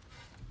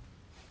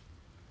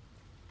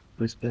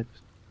 Respect.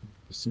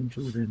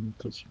 Essential then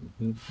touch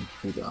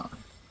hold on.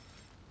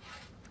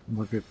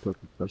 Moderate blood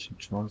pressure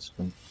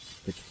transform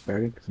the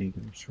barrier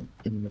cleavers from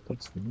enemy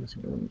attacks from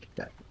using a link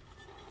attack.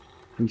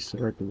 Increase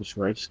the regular's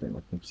lifespan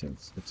with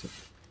themselves. That's it.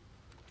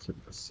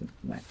 7%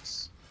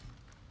 max.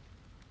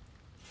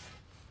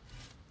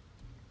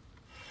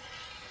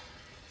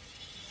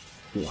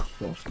 Block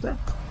off that.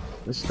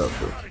 Let's start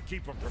with. Try to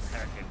keep them from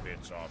hacking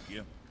bits off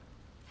you.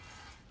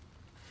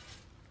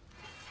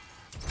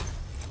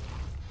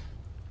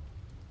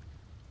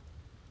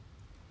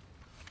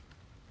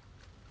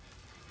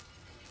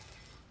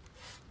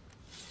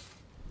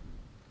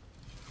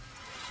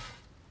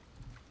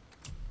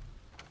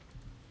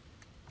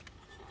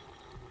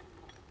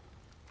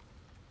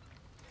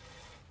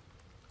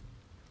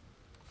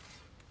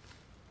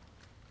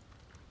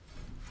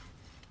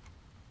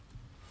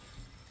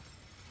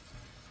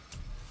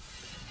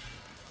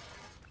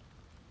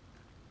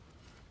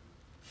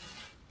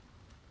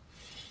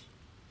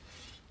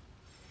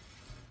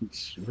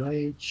 Increase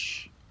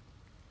rage.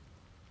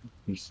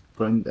 Increase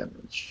burn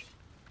damage.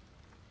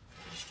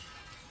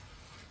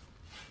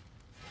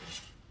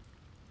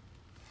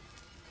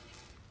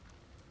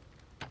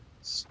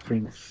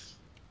 Strength.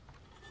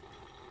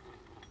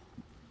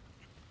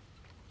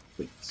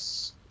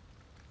 Wits.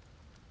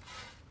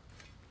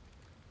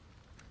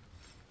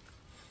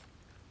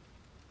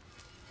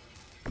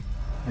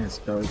 Let's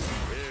go. Big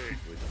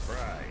with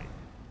pride.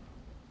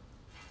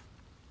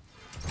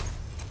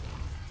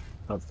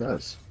 Of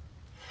those.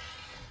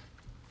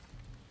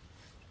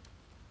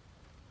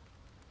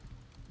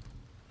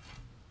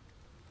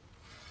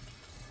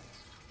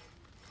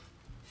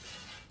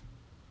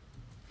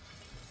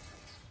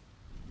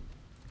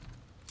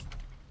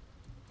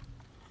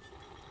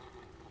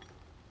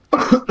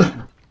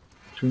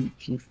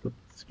 Twenty for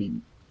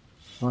 3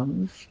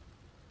 5.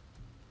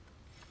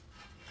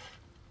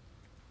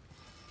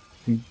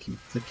 20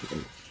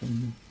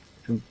 circulation.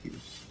 20.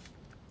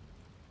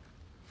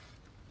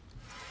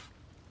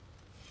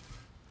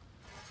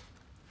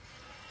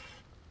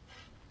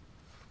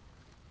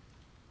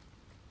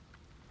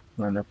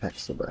 Runner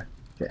packs over.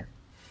 Okay.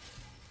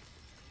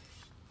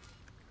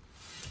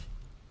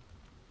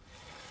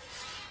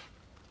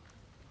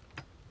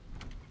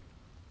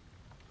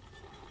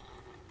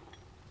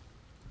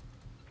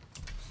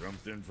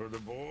 Something for the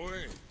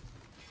boy?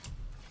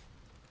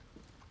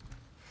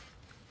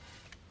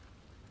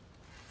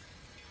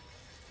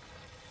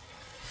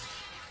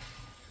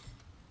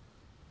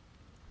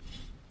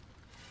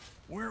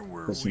 Where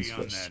were This we is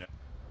on this. that?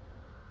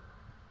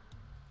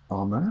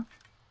 Armor.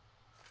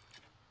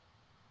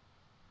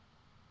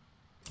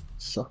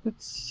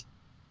 Sockets.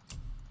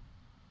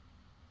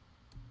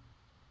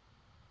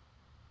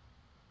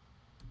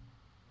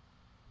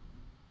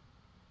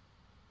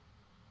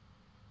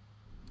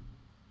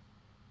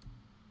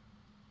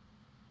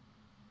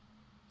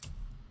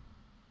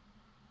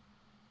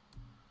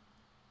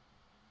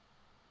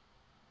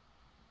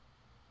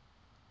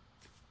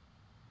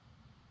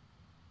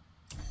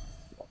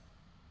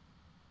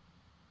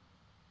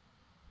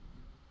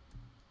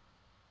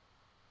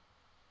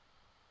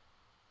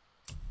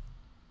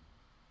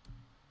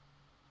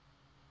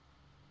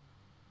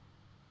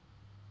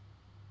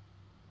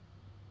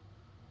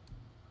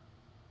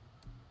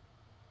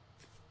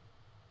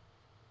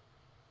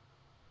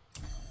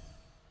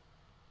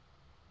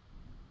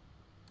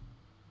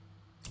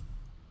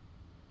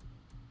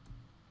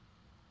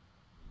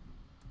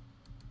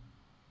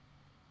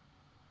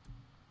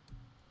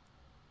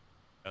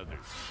 Others.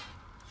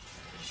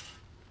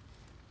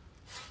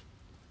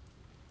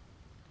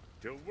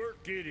 To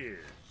work it is.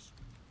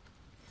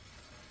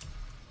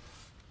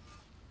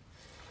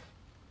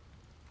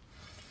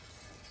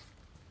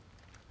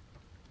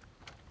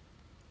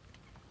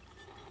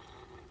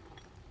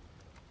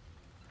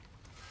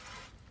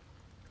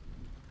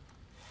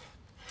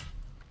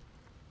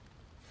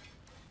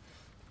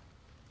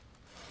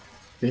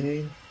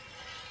 Okay.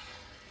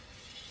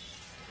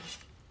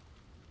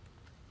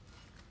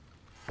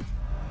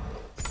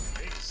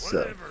 Hey, So.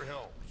 whatever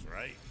helps,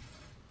 right?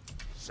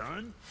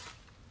 Son?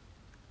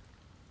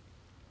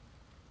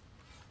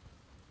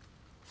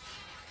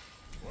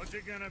 What's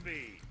it gonna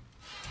be?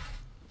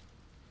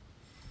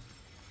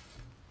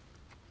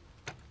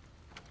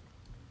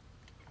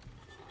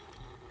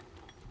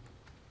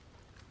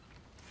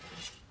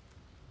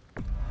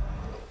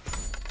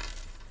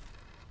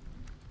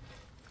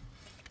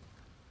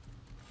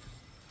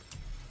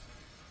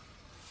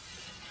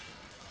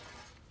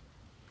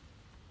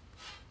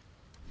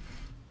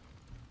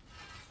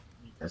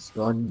 That's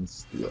Guardian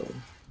Steel.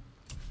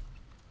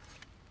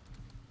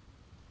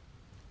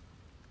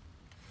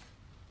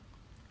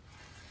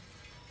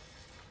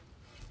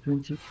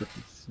 Twenty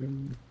 53.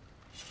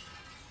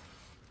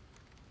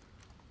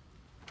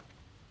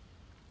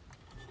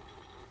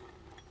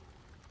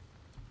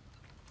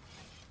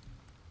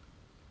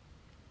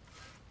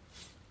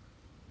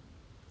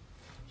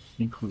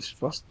 Increase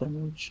frost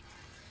damage.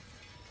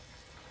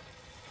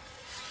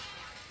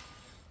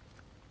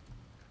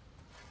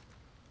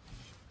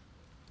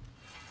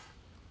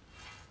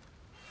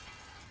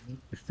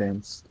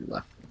 Defense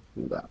left.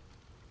 Do that.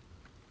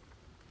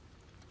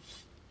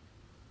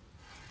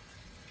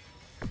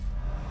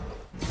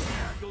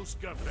 go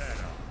scuff that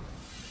up.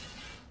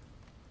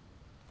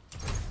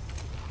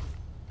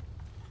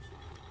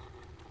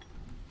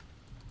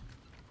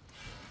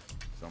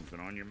 Something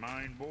on your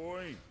mind,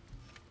 boy?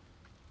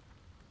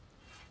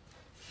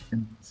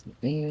 And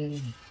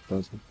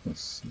those are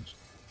this.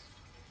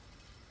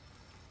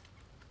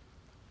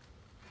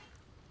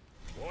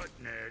 What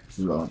next?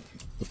 Right.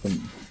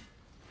 Open.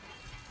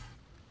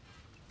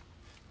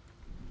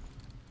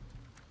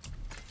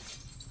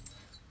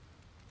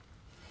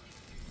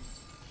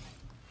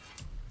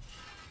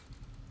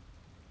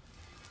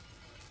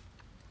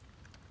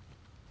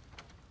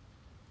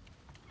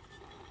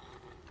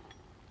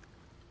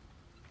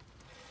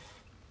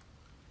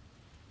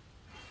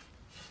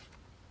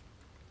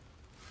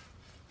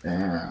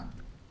 Yeah.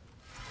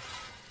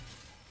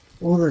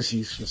 All this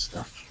useful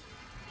stuff.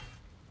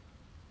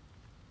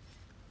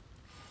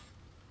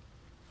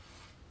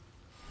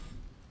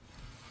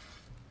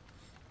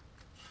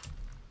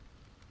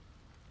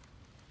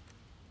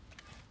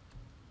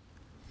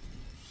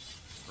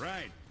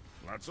 Right.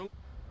 Lots of...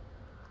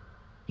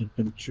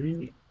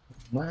 Infantry.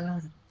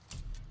 Wow.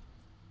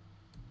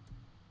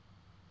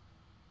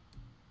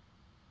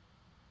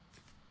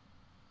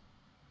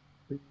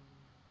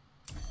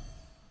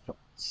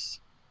 Shots.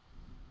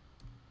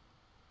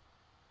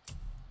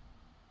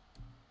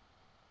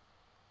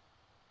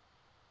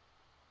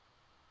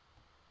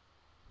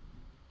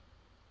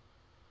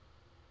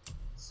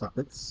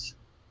 Sockets.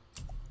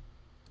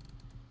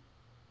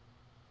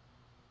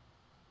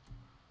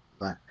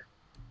 Black.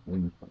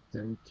 Wing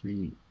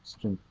 33.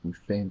 Strength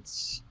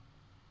defense.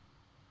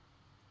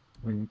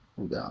 Wing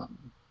cooldown.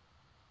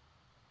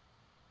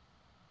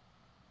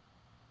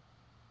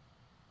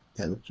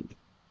 Intelligence.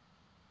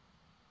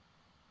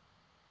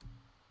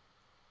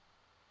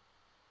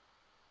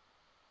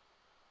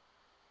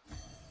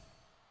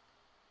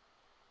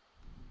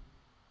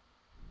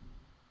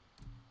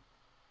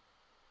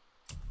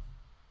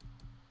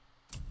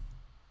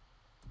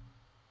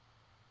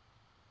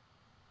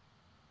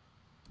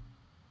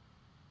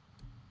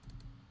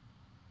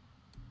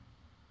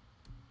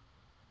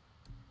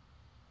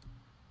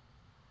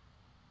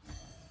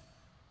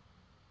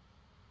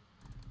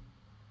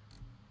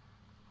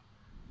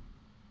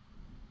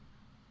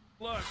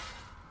 Look.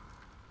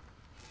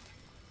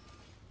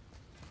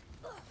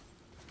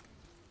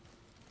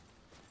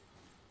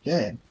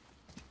 Yeah.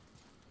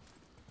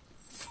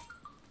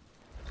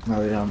 Now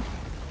we're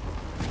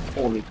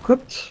all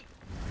equipped.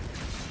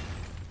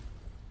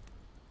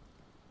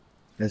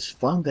 Let's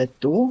find that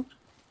door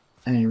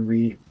and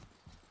we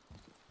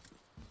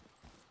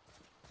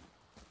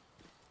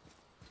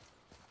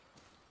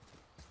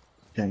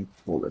can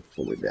pull it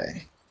for the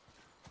day.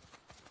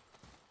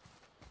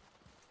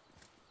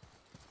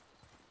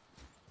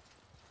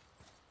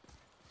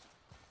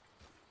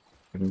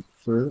 Getting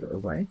further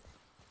away.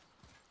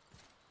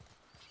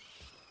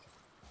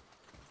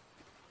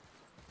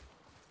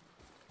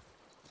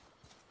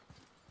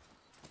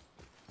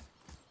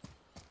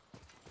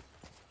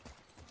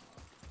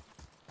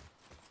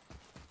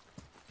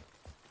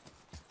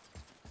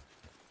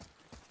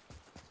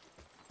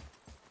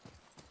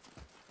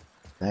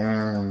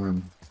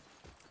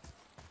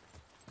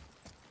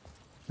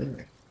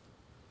 There.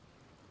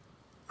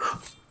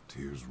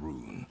 Tears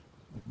rune.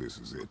 This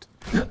is it.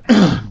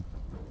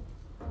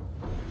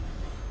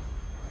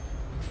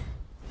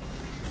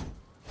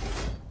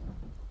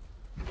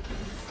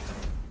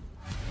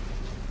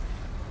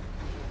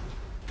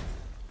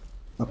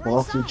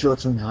 Above to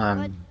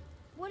Jotunheim.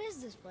 What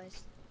is this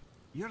place?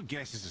 Your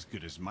guess is as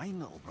good as mine,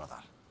 little brother.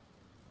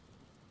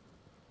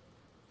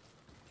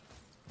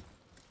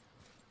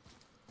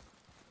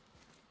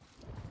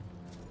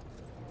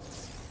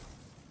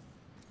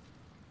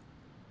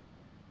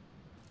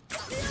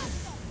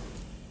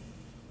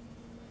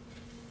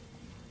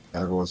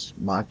 That was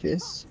my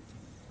guess.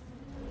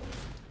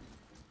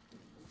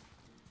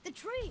 The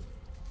tree!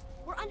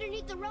 We're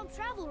underneath the realm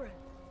travel room.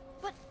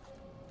 But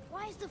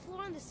why is the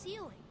floor on the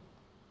ceiling?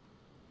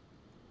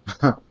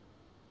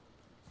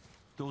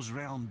 Those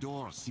realm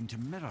doors seem to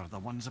mirror the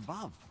ones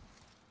above.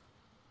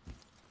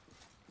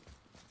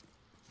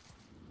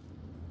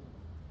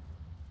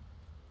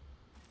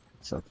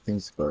 So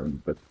things going a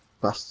bit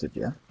busted,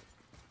 yeah?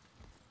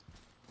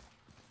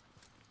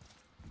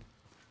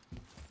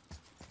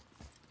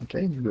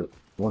 Okay, you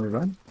want to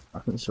run? I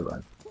can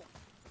survive.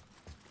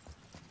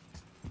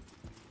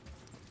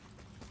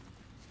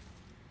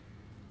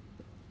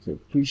 To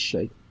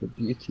appreciate the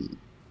beauty.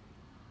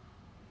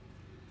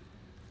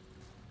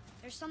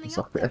 There's something It's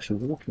up like we're there. actually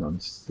walking on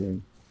this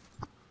thing.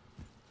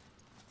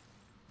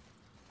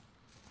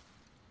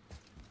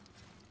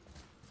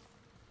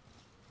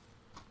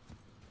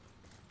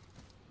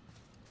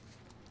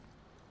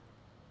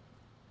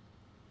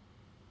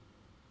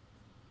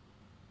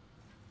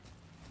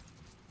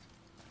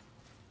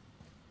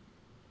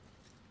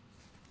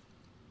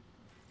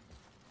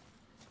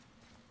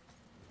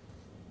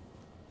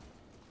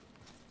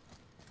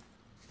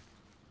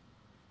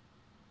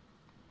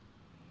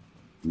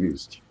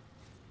 Used.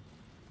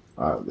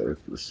 Ah, there it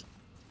was.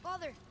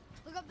 Father,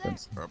 look up there.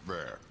 Up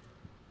there.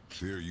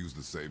 Here, use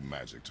the same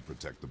magic to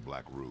protect the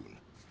Black Rune.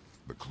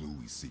 The clue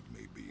we seek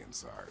may be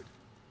inside.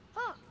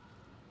 Huh.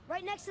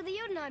 Right next to the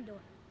Jotunheim door.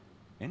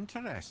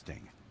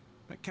 Interesting.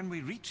 But can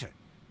we reach it?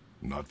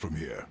 Not from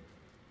here.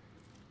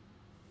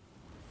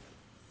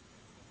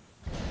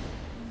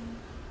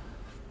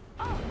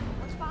 Oh,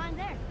 what's behind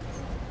there?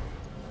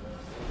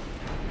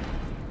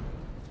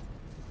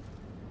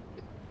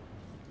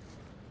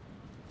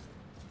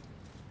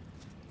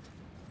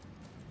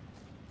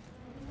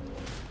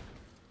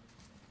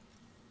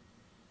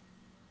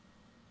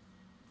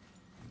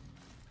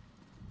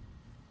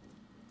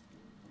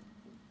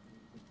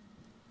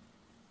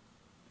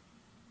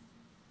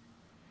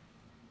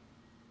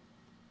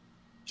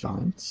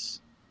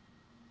 Giants.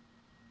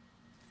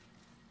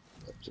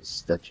 They're just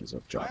statues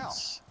of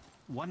giants.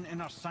 Well, one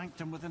inner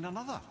sanctum within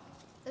another.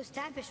 Those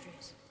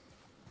tapestries.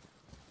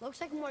 Looks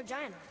like more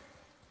giant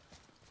art.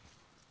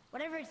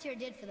 Whatever Tyr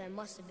did for them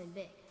must have been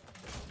big.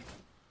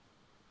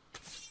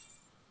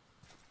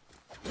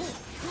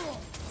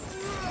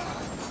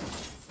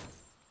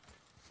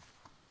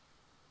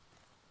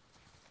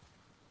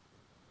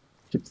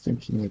 Keep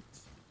thinking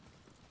it's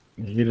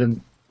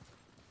hidden.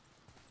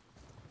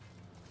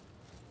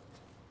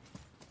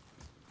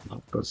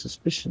 I've got a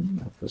suspicion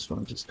that this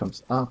one just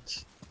comes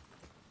out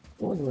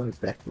all the way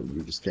back where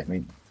you just came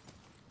in.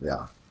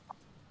 Yeah.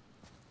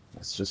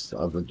 That's just the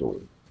other door.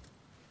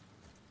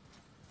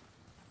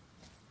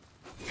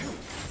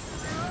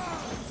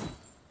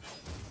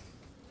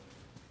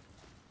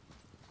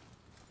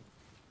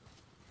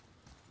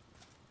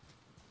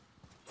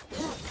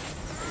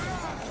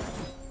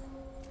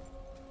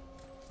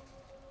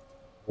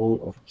 Hall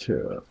of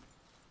Tyr.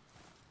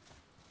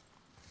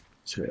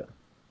 Tyr.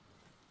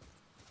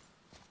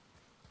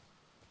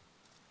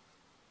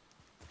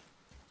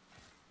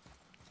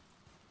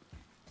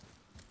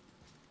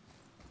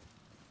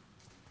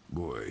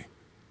 Boy,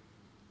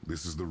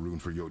 this is the rune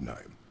for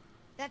Jotunheim.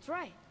 That's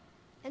right.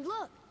 And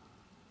look,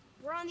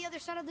 we're on the other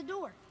side of the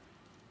door.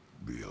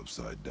 The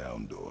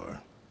upside-down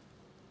door.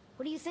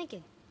 What are you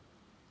thinking?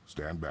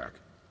 Stand back.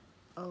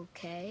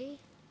 Okay.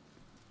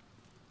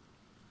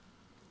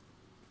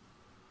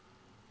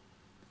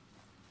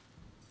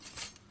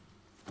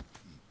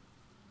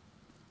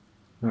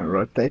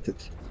 Rotate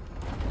it.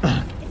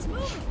 It's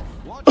moving.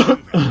 What's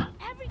moving?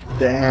 Every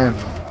Damn.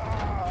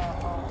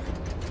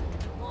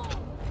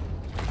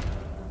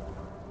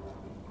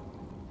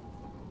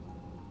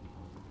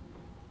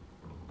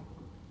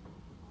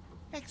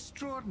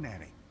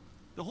 Extraordinary.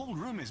 The whole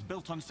room is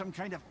built on some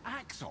kind of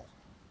axle.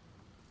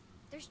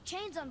 There's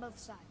chains on both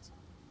sides.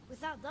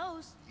 Without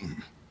those,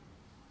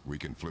 We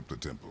can flip the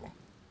temple.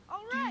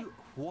 all right.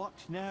 What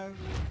now?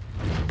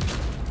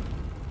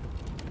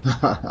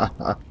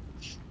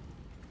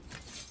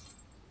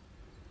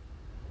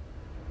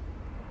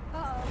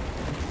 Uh-oh.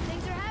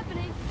 Things are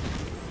happening.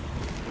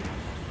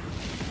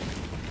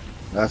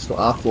 That's what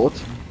I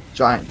thought.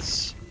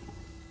 Giants.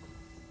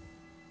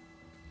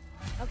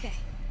 Okay.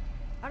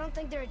 I don't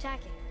think they're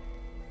attacking.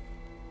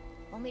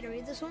 Want me to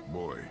read this one?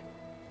 Boy,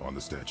 on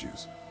the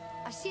statues.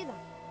 I see them.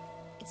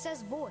 It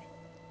says void.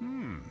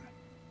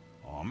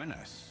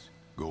 Ominous.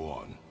 Go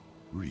on.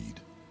 Read.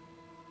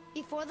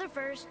 Before the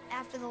first,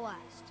 after the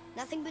last.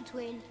 Nothing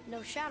between,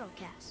 no shadow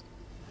cast.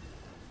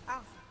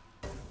 Alpha.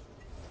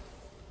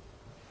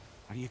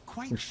 Are you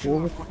quite Before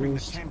sure the flipping the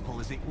first- temple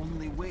is the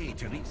only way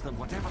to reach them,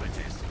 whatever it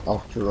is?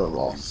 After the You said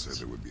lost.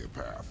 there would be a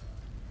path.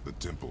 The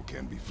temple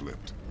can be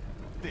flipped.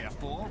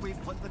 Therefore, we've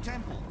flipped the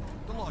temple.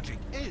 The logic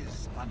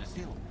is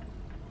unassailable.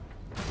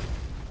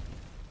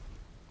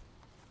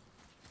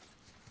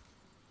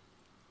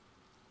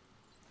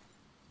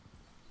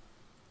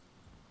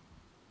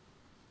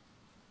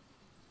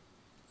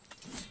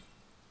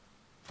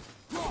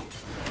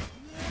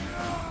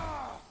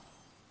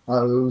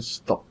 Oh,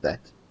 stop that.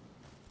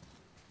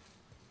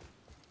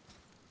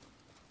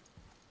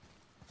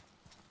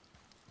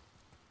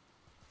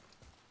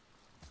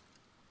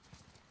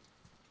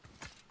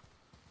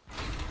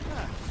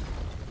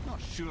 Not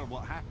sure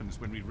what happens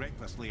when we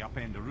recklessly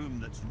upend a room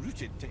that's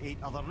rooted to 8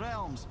 other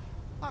realms.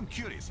 I'm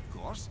curious, of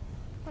course,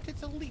 but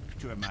it's a leap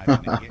to imagine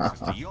it gets us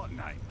to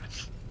Jotunheim.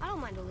 I don't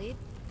mind a lead.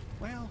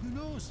 Well, who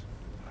knows?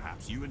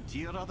 Perhaps you and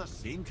Tyr are the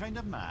same kind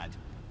of mad.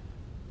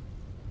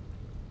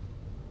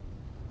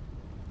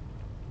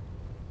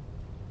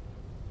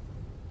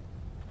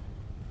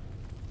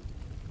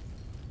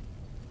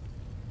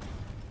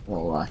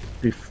 Alright,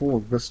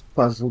 before this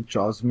puzzle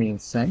drives me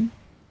insane,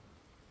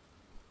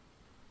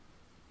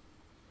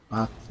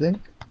 I think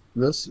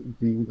this would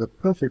be the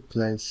perfect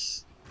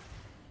place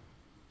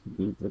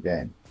to leave the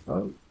game.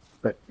 Oh,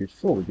 but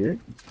before we do,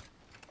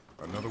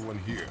 Another one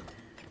here.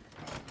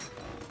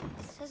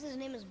 It says his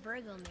name is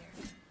Bergelmir.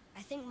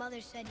 I think Mother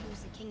said he was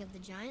the king of the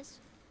giants.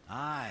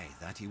 Aye,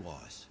 that he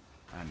was.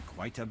 And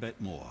quite a bit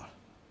more.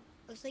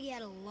 Looks like he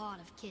had a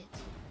lot of kids.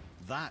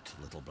 That,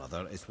 little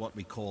brother, is what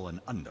we call an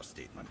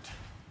understatement.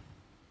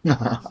 He's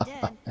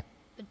dead,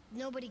 but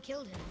nobody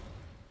killed him.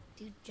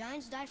 Do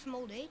giants die from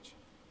old age?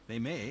 They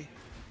may,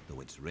 though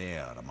it's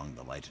rare among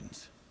the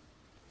legends.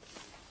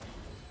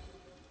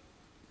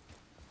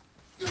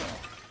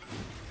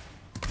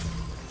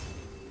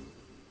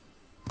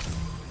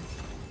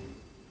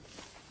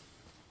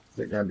 Is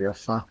it gonna be a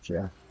fuck?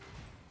 Yeah.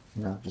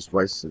 Yeah, just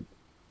wasted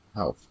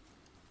health.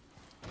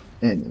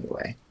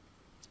 Anyway,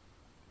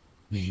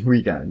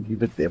 we gotta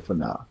leave it there for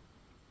now.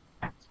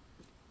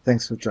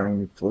 Thanks for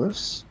joining me for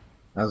this.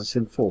 As I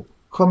said before,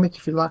 comment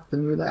if you like the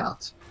new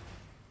layout.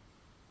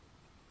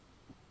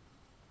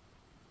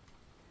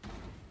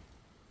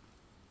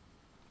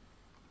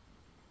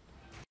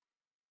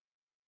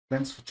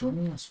 Thanks for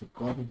joining us for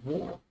God of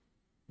War.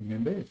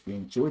 Remember, if you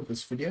enjoyed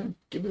this video,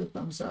 give it a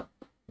thumbs up.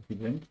 If you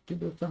didn't,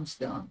 give it a thumbs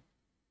down.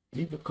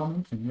 Leave a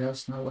comment and let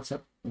us know what's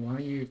up, why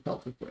you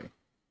felt that way.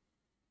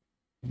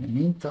 In the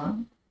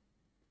meantime,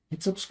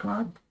 hit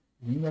subscribe,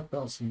 ring that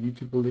bell so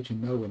YouTube will let you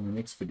know when the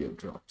next video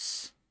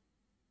drops.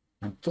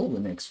 Until the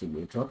next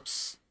video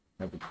drops,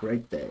 have a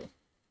great day.